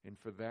 And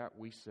for that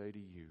we say to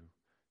you,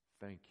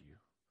 thank you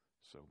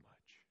so much.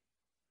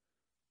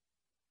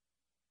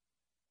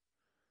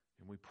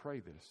 And we pray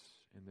this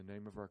in the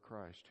name of our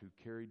Christ, who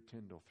carried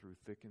Tyndale through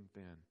thick and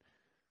thin,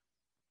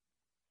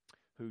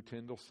 who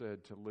Tyndale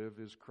said to live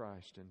is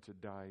Christ and to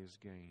die is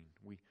gain.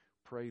 We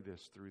pray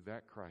this through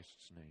that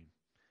Christ's name.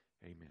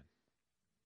 Amen.